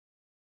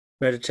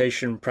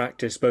meditation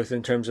practice, both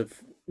in terms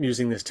of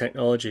using this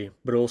technology,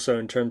 but also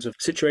in terms of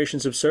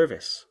situations of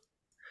service.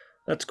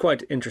 That's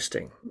quite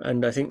interesting,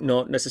 and I think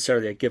not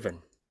necessarily a given.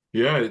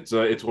 Yeah,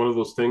 it's one of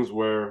those things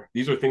where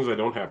these are things I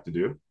don't have to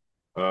do.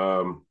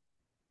 Um,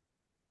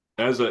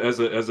 as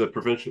a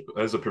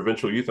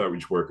provincial youth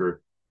outreach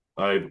worker,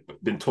 I've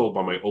been told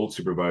by my old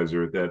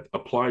supervisor that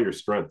apply your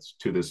strengths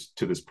to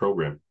this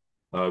program,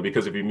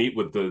 because if you meet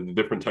with the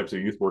different types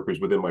of youth workers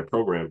within my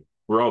program,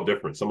 we're all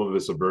different. Some of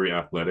us are very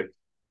athletic,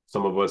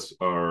 some of us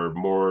are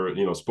more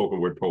spoken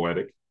word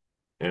poetic,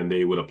 and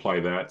they would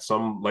apply that.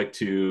 Some like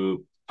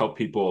to help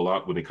people a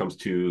lot when it comes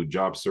to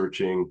job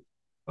searching,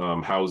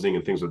 housing,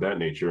 and things of that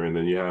nature. And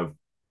then you have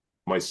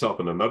myself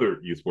and another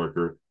youth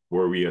worker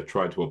where we have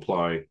tried to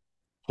apply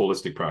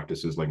holistic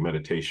practices like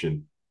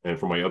meditation. And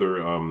for my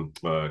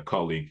other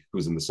colleague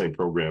who's in the same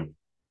program,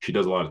 she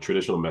does a lot of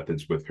traditional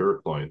methods with her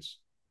clients.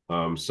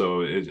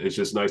 So it's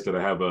just nice that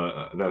I have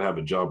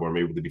a job where I'm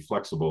able to be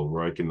flexible,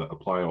 where I can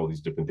apply all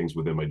these different things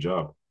within my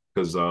job.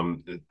 Because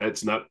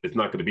it's not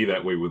going to be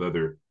that way with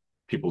other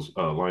people's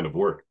line of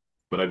work.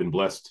 But I've been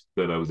blessed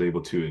that I was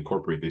able to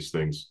incorporate these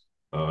things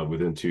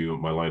within to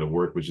my line of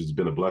work, which has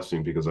been a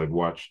blessing because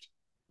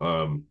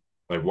um,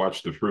 I've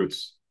watched the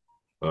fruits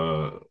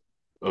uh,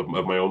 of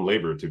my own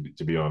labor,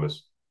 to be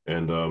honest.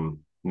 And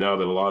now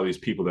that a lot of these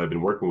people that I've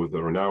been working with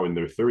are now in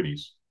their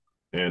 30s,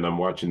 and I'm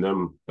watching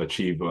them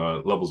achieve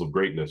levels of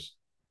greatness.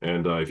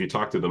 And if you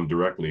talk to them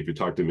directly, if you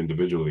talk to them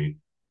individually,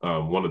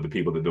 one of the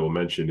people that they'll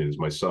mention is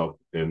myself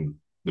and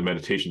the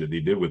meditation that they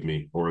did with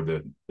me, or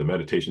the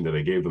meditation that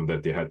I gave them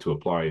that they had to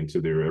apply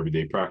into their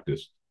everyday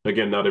practice.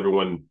 Again, not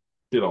everyone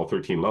did all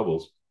 13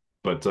 levels,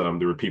 but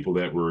there were people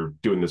that were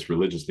doing this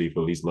religiously for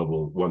at least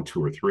level 1,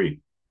 2, or 3.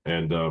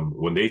 And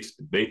when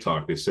they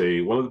talk, they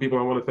say one of the people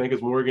I want to thank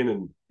is Morgan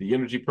and the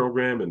energy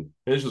program, and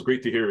it's just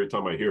great to hear every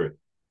time I hear it.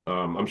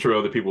 I'm sure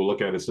other people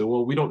look at it and say,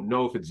 "Well, we don't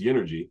know if it's the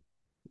energy."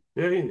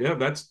 Yeah.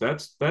 That's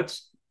that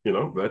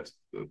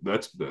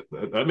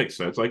makes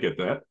sense. I get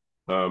that.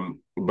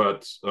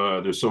 But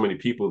there's so many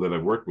people that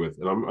I've worked with,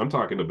 and I'm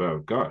talking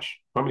about, gosh,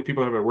 how many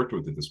people have I worked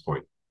with at this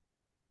point?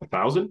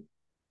 1,000?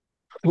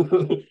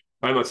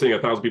 I'm not saying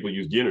 1,000 people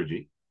use the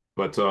energy,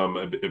 but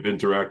I've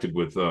interacted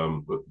with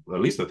at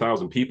least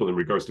 1,000 people in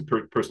regards to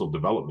personal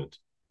development.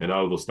 And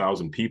out of those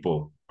 1,000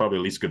 people, probably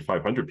at least a good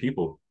 500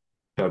 people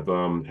have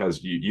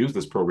has used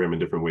this program in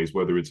different ways,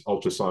 whether it's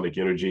ultrasonic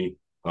energy,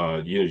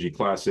 energy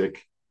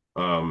classic,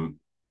 um,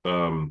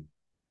 um,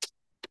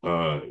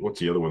 what's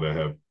the other one that I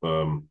have?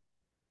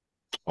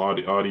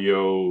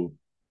 Audio.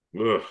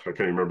 I can't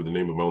remember the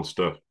name of my own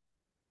stuff.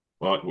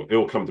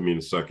 It'll come to me in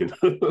a second.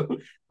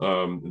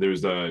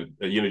 There's a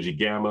Unity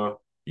Gamma,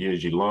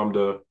 Unity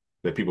Lambda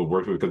that people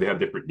work with because they have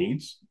different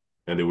needs,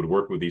 and they would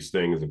work with these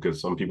things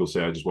because some people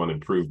say I just want to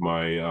improve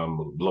my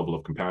level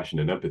of compassion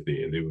and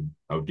empathy, and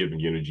I would give them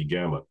Unity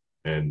Gamma.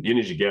 And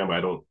Unity Gamma,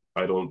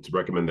 I don't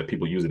recommend that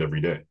people use it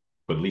every day,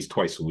 but at least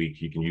twice a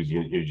week you can use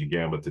Unity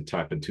Gamma to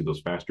tap into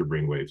those faster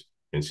brain waves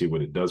and see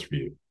what it does for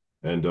you.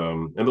 And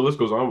the list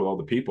goes on with all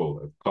the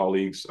people,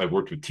 colleagues. I've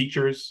worked with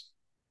teachers,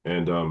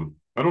 and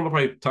I don't know if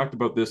I talked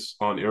about this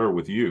on air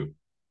with you,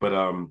 but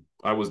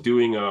I was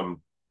doing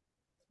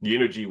the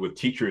energy with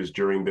teachers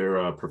during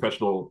their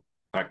professional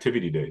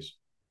activity days.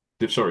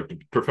 Sorry,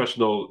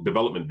 professional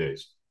development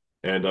days.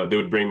 And they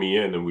would bring me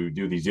in and we would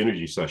do these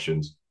energy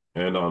sessions.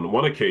 And on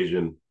one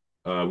occasion,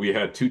 we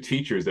had two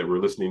teachers that were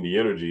listening to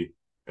energy.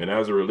 And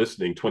as they were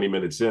listening, 20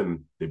 minutes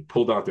in, they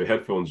pulled out their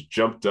headphones,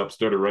 jumped up,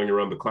 started running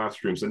around the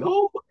classroom, saying,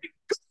 "Oh my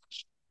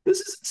gosh,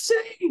 this is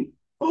insane.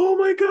 Oh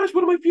my gosh,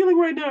 what am I feeling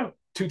right now?"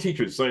 Two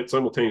teachers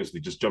simultaneously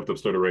just jumped up,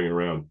 started running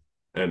around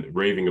and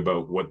raving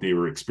about what they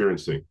were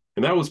experiencing.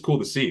 And that was cool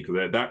to see because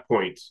at that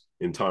point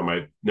in time,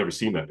 I'd never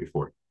seen that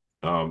before.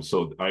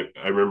 So I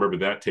remember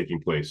that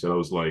taking place. And I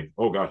was like,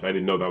 oh gosh, I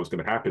didn't know that was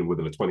going to happen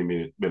within a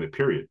 20-minute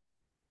period.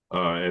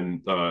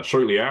 And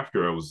shortly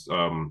after, I was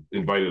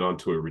invited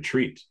onto a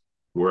retreat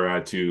where I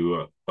had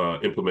to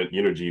implement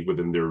energy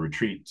within their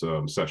retreat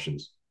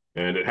sessions.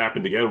 And it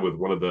happened again with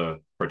one of the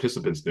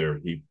participants there.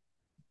 He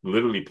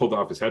literally pulled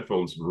off his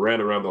headphones, ran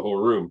around the whole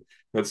room,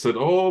 and said,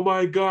 "Oh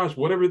my gosh,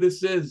 whatever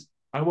this is,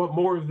 I want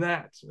more of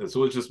that." And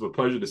so it's just a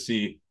pleasure to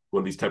see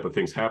when these type of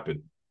things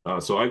happen.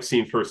 So I've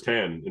seen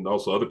firsthand, and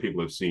also other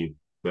people have seen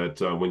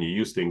that when you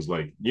use things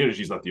like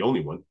energy is not the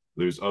only one.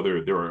 There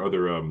are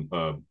other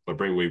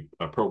brainwave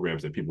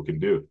programs that people can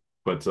do.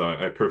 But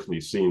I've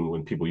personally seen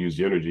when people use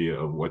the energy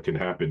of what can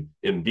happen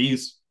in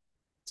these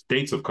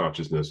states of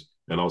consciousness,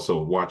 and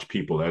also watch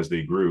people as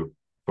they grew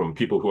from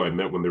people who I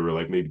met when they were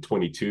like maybe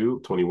 22,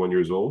 21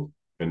 years old,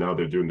 and now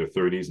they're doing their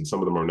 30s, and some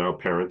of them are now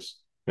parents,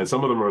 and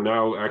some of them are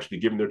now actually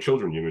giving their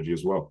children energy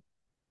as well.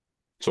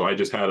 So I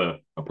just had a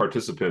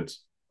participant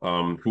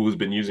who has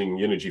been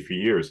using energy for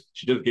years.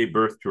 She just gave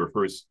birth to her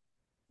first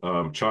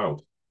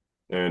child,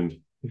 and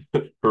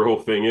her whole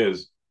thing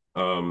is,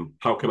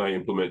 how can I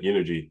implement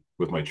energy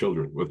with my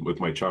children, with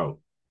my child?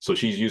 So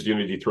she's used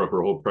energy throughout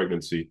her whole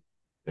pregnancy,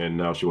 and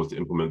now she wants to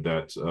implement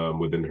that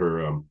within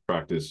her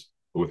practice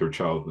with her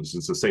child.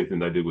 It's the same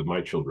thing I did with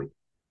my children.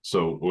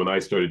 So when I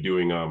started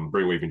doing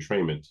brainwave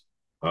entrainment,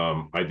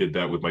 I did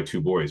that with my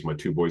two boys. My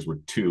two boys were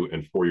 2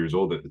 and 4 years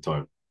old at the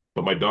time,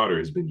 but my daughter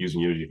has been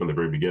using Unity from the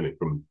very beginning,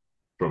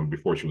 from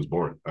before she was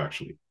born,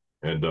 actually,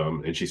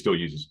 and she still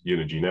uses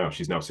Unity now.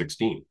 She's now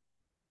 16,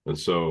 and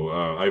so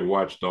I've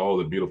watched all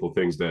the beautiful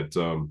things that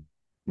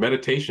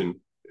meditation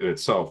in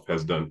itself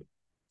has done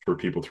for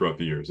people throughout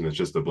the years, and it's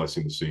just a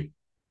blessing to see.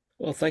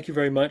 Well, thank you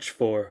very much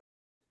for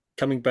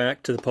coming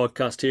back to the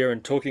podcast here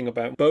and talking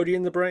about Bodhi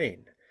and the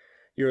Brain,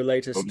 your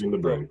latest In the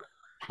brain. book.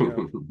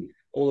 Yeah,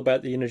 all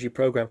about the Energy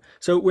Program.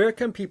 So, where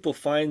can people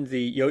find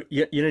the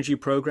Energy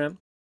Program,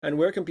 and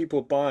where can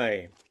people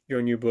buy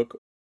your new book,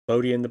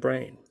 Bodhi and the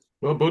Brain?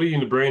 Well, Bodhi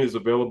and the Brain is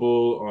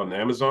available on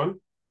Amazon,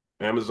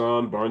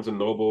 Barnes and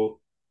Noble,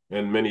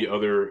 and many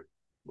other,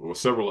 well,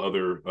 several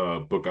other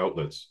book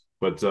outlets.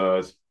 But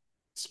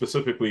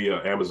specifically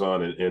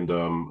Amazon and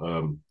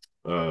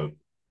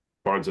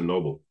Barnes and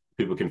Noble,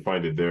 people can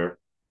find it there.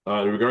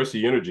 In regards to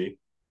Unity,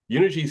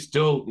 Unity is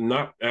still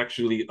not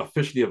actually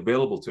officially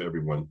available to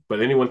everyone,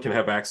 but anyone can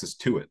have access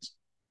to it.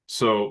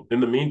 So in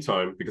the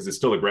meantime, because it's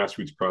still a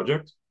grassroots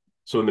project,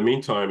 so in the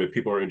meantime, if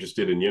people are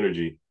interested in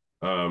Unity,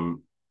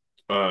 um,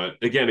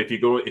 again, if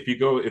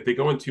they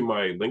go into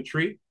my link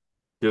tree,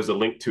 there's a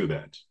link to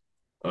that,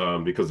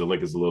 because the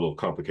link is a little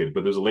complicated,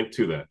 but there's a link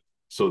to that.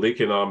 So they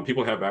can,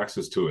 people have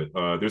access to it.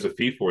 There's a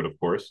fee for it, of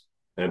course,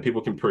 and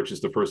people can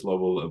purchase the first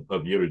level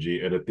of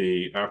Unity. And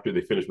after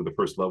they finish with the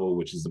first level,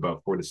 which is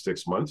about 4 to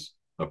 6 months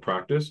of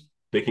practice,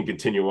 they can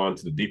continue on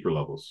to the deeper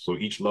levels. So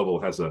each level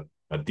has a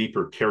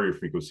deeper carrier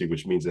frequency,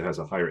 which means it has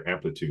a higher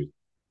amplitude.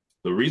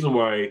 The reason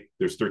why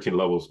there's 13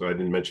 levels, I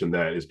didn't mention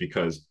that, is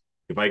because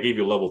if I gave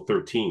you level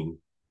 13,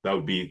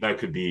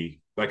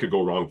 that could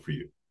go wrong for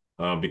you,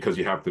 because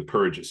you have to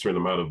purge a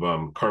certain amount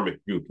of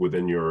karmic goop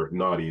within your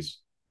nadis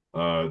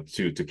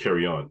to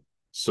carry on.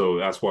 So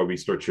that's why we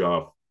start you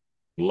off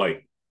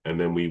light, and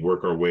then we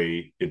work our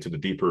way into the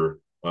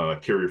deeper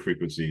carrier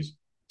frequencies.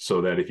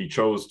 So that if you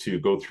chose to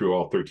go through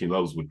all 13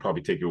 levels, would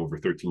probably take you over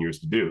 13 years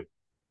to do.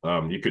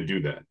 You could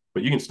do that,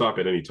 but you can stop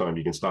at any time.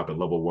 You can stop at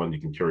level 1. You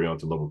can carry on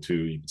to level 2.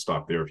 You can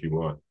stop there if you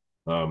want.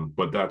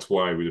 But that's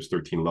why there's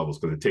 13 levels,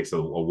 because it takes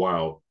a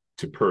while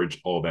to purge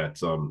all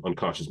that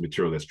unconscious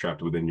material that's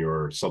trapped within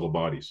your subtle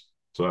bodies.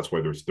 So that's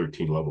why there's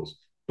 13 levels.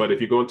 But if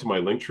you go into my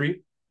link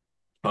tree,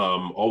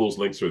 all those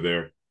links are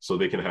there, so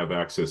they can have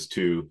access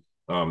to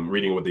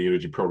reading what the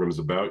Unity program is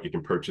about. You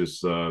can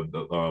purchase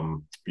the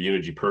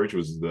Unity Purge,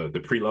 which is the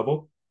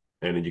pre-level,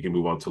 and then you can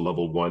move on to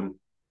level 1,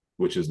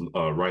 which is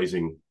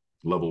rising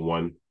level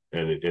 1,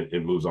 and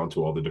it moves on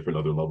to all the different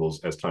other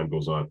levels as time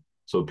goes on.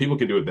 So people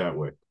can do it that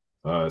way.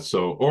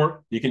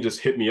 Or you can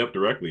just hit me up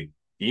directly,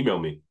 email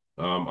me.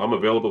 I'm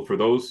available for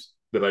those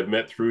that I've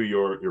met through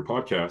your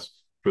podcast,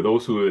 for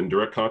those who are in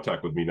direct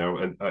contact with me now.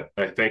 And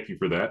I thank you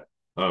for that,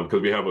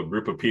 because we have a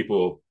group of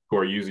people who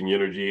are using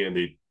Unity, and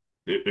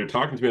they're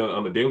talking to me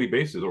on a daily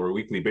basis or a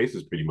weekly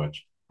basis, pretty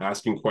much,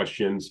 asking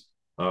questions,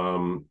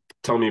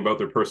 telling me about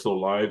their personal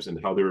lives and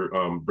how they're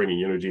bringing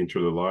Unity into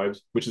their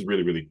lives, which is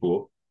really, really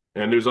cool.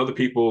 And there's other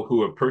people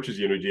who have purchased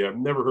Unity. I've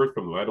never heard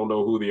from them. I don't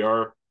know who they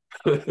are,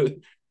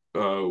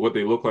 what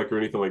they look like or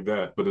anything like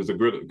that. But there's a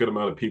good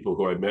amount of people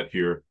who I met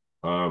here,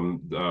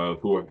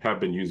 who have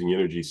been using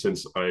Energy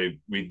since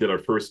we did our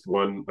first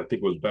one. I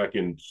think it was back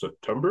in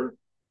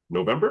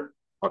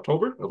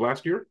October of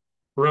last year,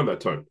 around that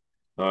time,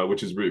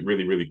 which is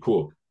really, really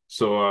cool.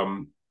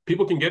 So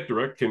people can get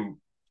a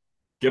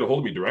hold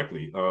of me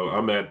directly.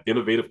 I'm at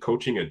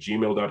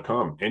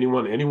innovativecoaching@gmail.com.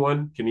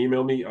 Anyone can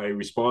email me. I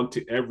respond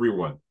to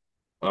everyone.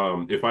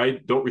 If I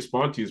don't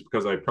respond to you, it's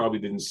because I probably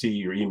didn't see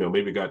your email.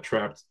 Maybe it got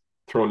trapped,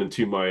 thrown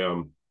into my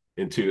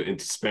into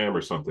spam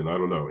or something. I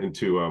don't know,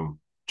 into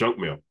junk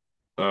mail.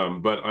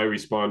 But I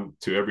respond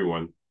to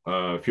everyone.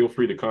 Feel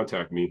free to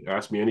contact me.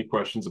 Ask me any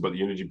questions about the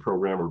Unity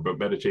program or about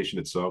meditation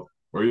itself,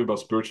 or even about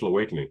spiritual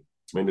awakening.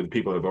 Many of the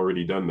people have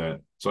already done that.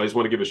 So I just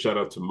want to give a shout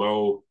out to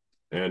Mo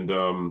and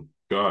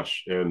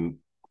and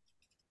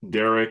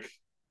Derek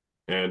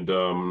and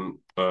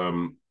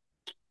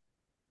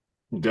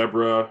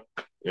Deborah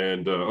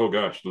and oh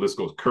gosh, the list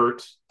goes.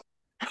 Kurt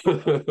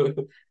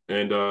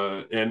and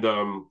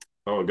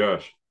oh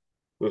gosh,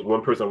 there's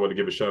one person I want to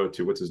give a shout out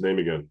to. What's his name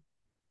again?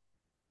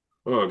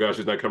 Oh gosh,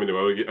 it's not coming to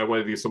me. I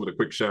wanted to give someone a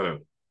quick shout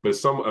out, but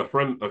someone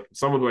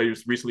who I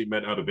just recently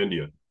met out of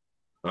India.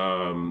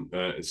 And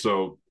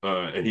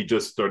he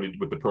just started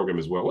with the program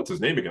as well. What's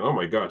his name again? Oh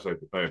my gosh,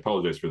 I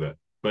apologize for that.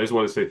 But I just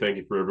want to say thank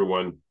you for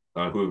everyone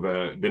who've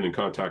been in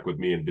contact with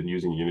me and been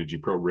using the Energy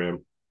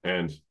program.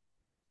 And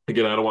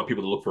again, I don't want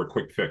people to look for a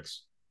quick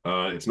fix.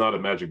 It's not a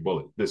magic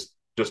bullet. This,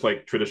 just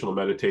like traditional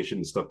meditation,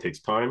 the stuff takes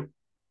time.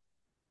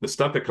 The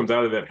stuff that comes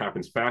out of that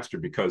happens faster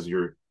because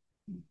you're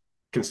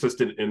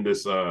consistent in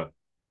these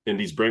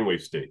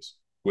brainwave states,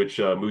 which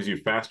moves you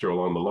faster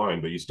along the line,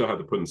 but you still have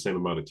to put in the same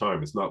amount of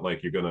time. It's not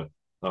like you're going to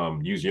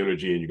use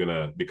Energy and you're going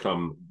to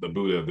become the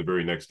Buddha the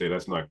very next day.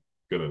 That's not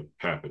going to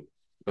happen.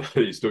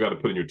 You still got to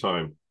put in your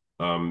time,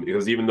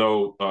 because even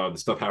though the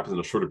stuff happens in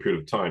a shorter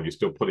period of time, you're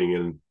still putting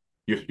in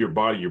your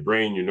body, your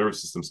brain, your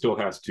nervous system still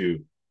has to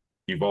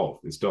evolve.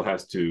 It still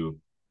has to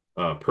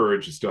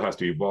purge. It still has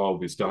to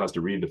evolve. It still has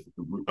to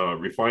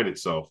refine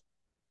itself.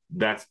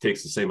 That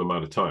takes the same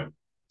amount of time.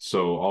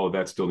 So all of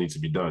that still needs to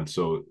be done.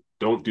 So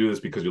don't do this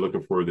because you're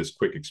looking for this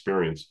quick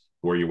experience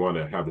where you want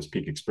to have this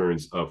peak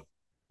experience of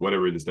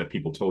whatever it is that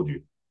people told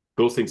you.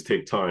 Those things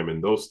take time,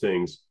 and those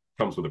things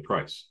comes with a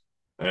price.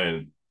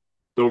 And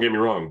don't get me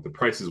wrong, the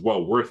price is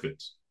well worth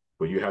it,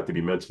 but you have to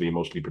be mentally,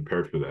 emotionally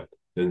prepared for that.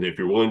 And if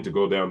you're willing to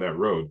go down that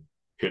road,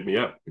 hit me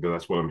up, because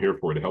that's what I'm here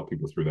for, to help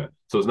people through that.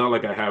 So it's not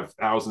like I have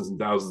thousands and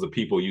thousands of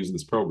people using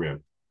this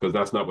program, because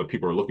that's not what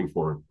people are looking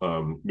for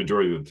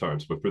majority of the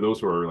times. But for those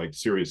who are like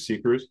serious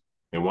seekers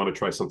and want to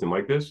try something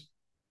like this,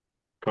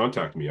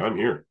 contact me. I'm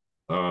here.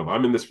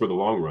 I'm in this for the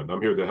long run.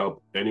 I'm here to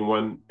help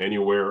anyone,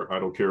 anywhere. I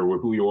don't care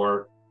who you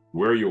are,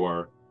 where you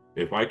are.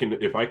 If I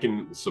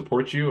can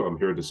support you, I'm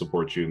here to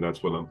support you, and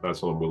that's what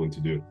I'm willing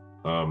to do.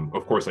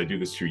 Of course, I do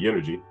this through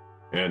energy,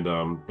 and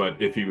but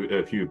if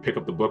you pick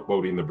up the book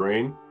Bodhi in the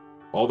Brain,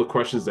 all the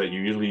questions that you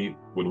usually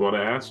would want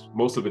to ask,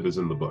 most of it is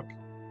in the book.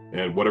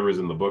 And whatever is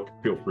in the book,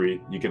 feel free.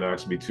 You can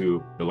ask me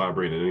to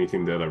elaborate on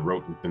anything that I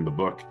wrote in the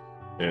book,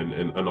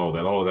 and all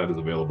that. All of that is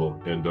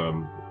available. And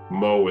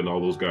Mo and all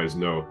those guys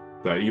know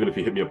that even if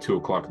you hit me up 2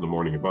 o'clock in the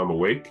morning, if I'm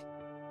awake,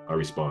 I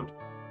respond.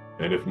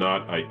 And if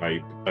not,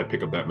 I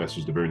pick up that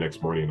message the very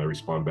next morning, and I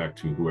respond back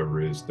to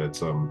whoever it is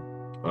that's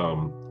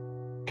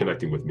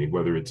connecting with me,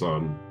 whether it's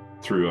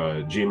through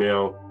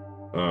Gmail,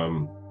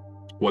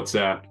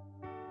 WhatsApp,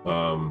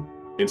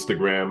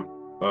 Instagram.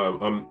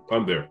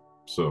 I'm there.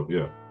 So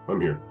yeah,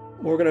 I'm here.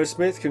 Morgan O.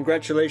 Smith,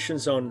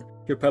 congratulations on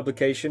your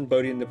publication,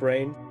 Bodhi in the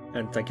Brain,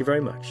 and thank you very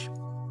much.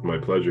 My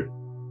pleasure.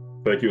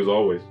 Thank you as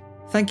always.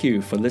 Thank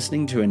you for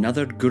listening to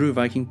another Guru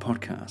Viking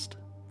podcast.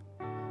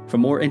 For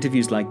more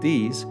interviews like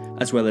these,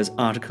 as well as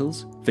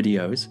articles,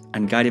 videos,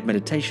 and guided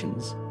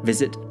meditations,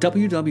 visit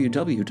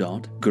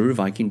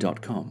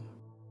www.guruviking.com.